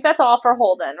 I think that's all for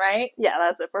Holden, right? Yeah,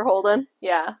 that's it for Holden.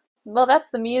 Yeah. Well, that's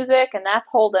the music, and that's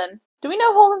Holden. Do we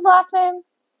know Holden's last name?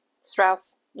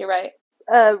 Strauss. You're right.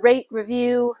 Rate,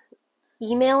 review,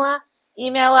 email us,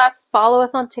 Email us. follow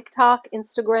us on TikTok,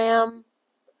 Instagram.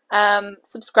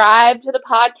 Subscribe to the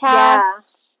podcast.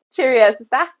 Yeah. Cheerios, is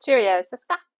that? Cheerios.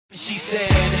 She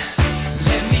said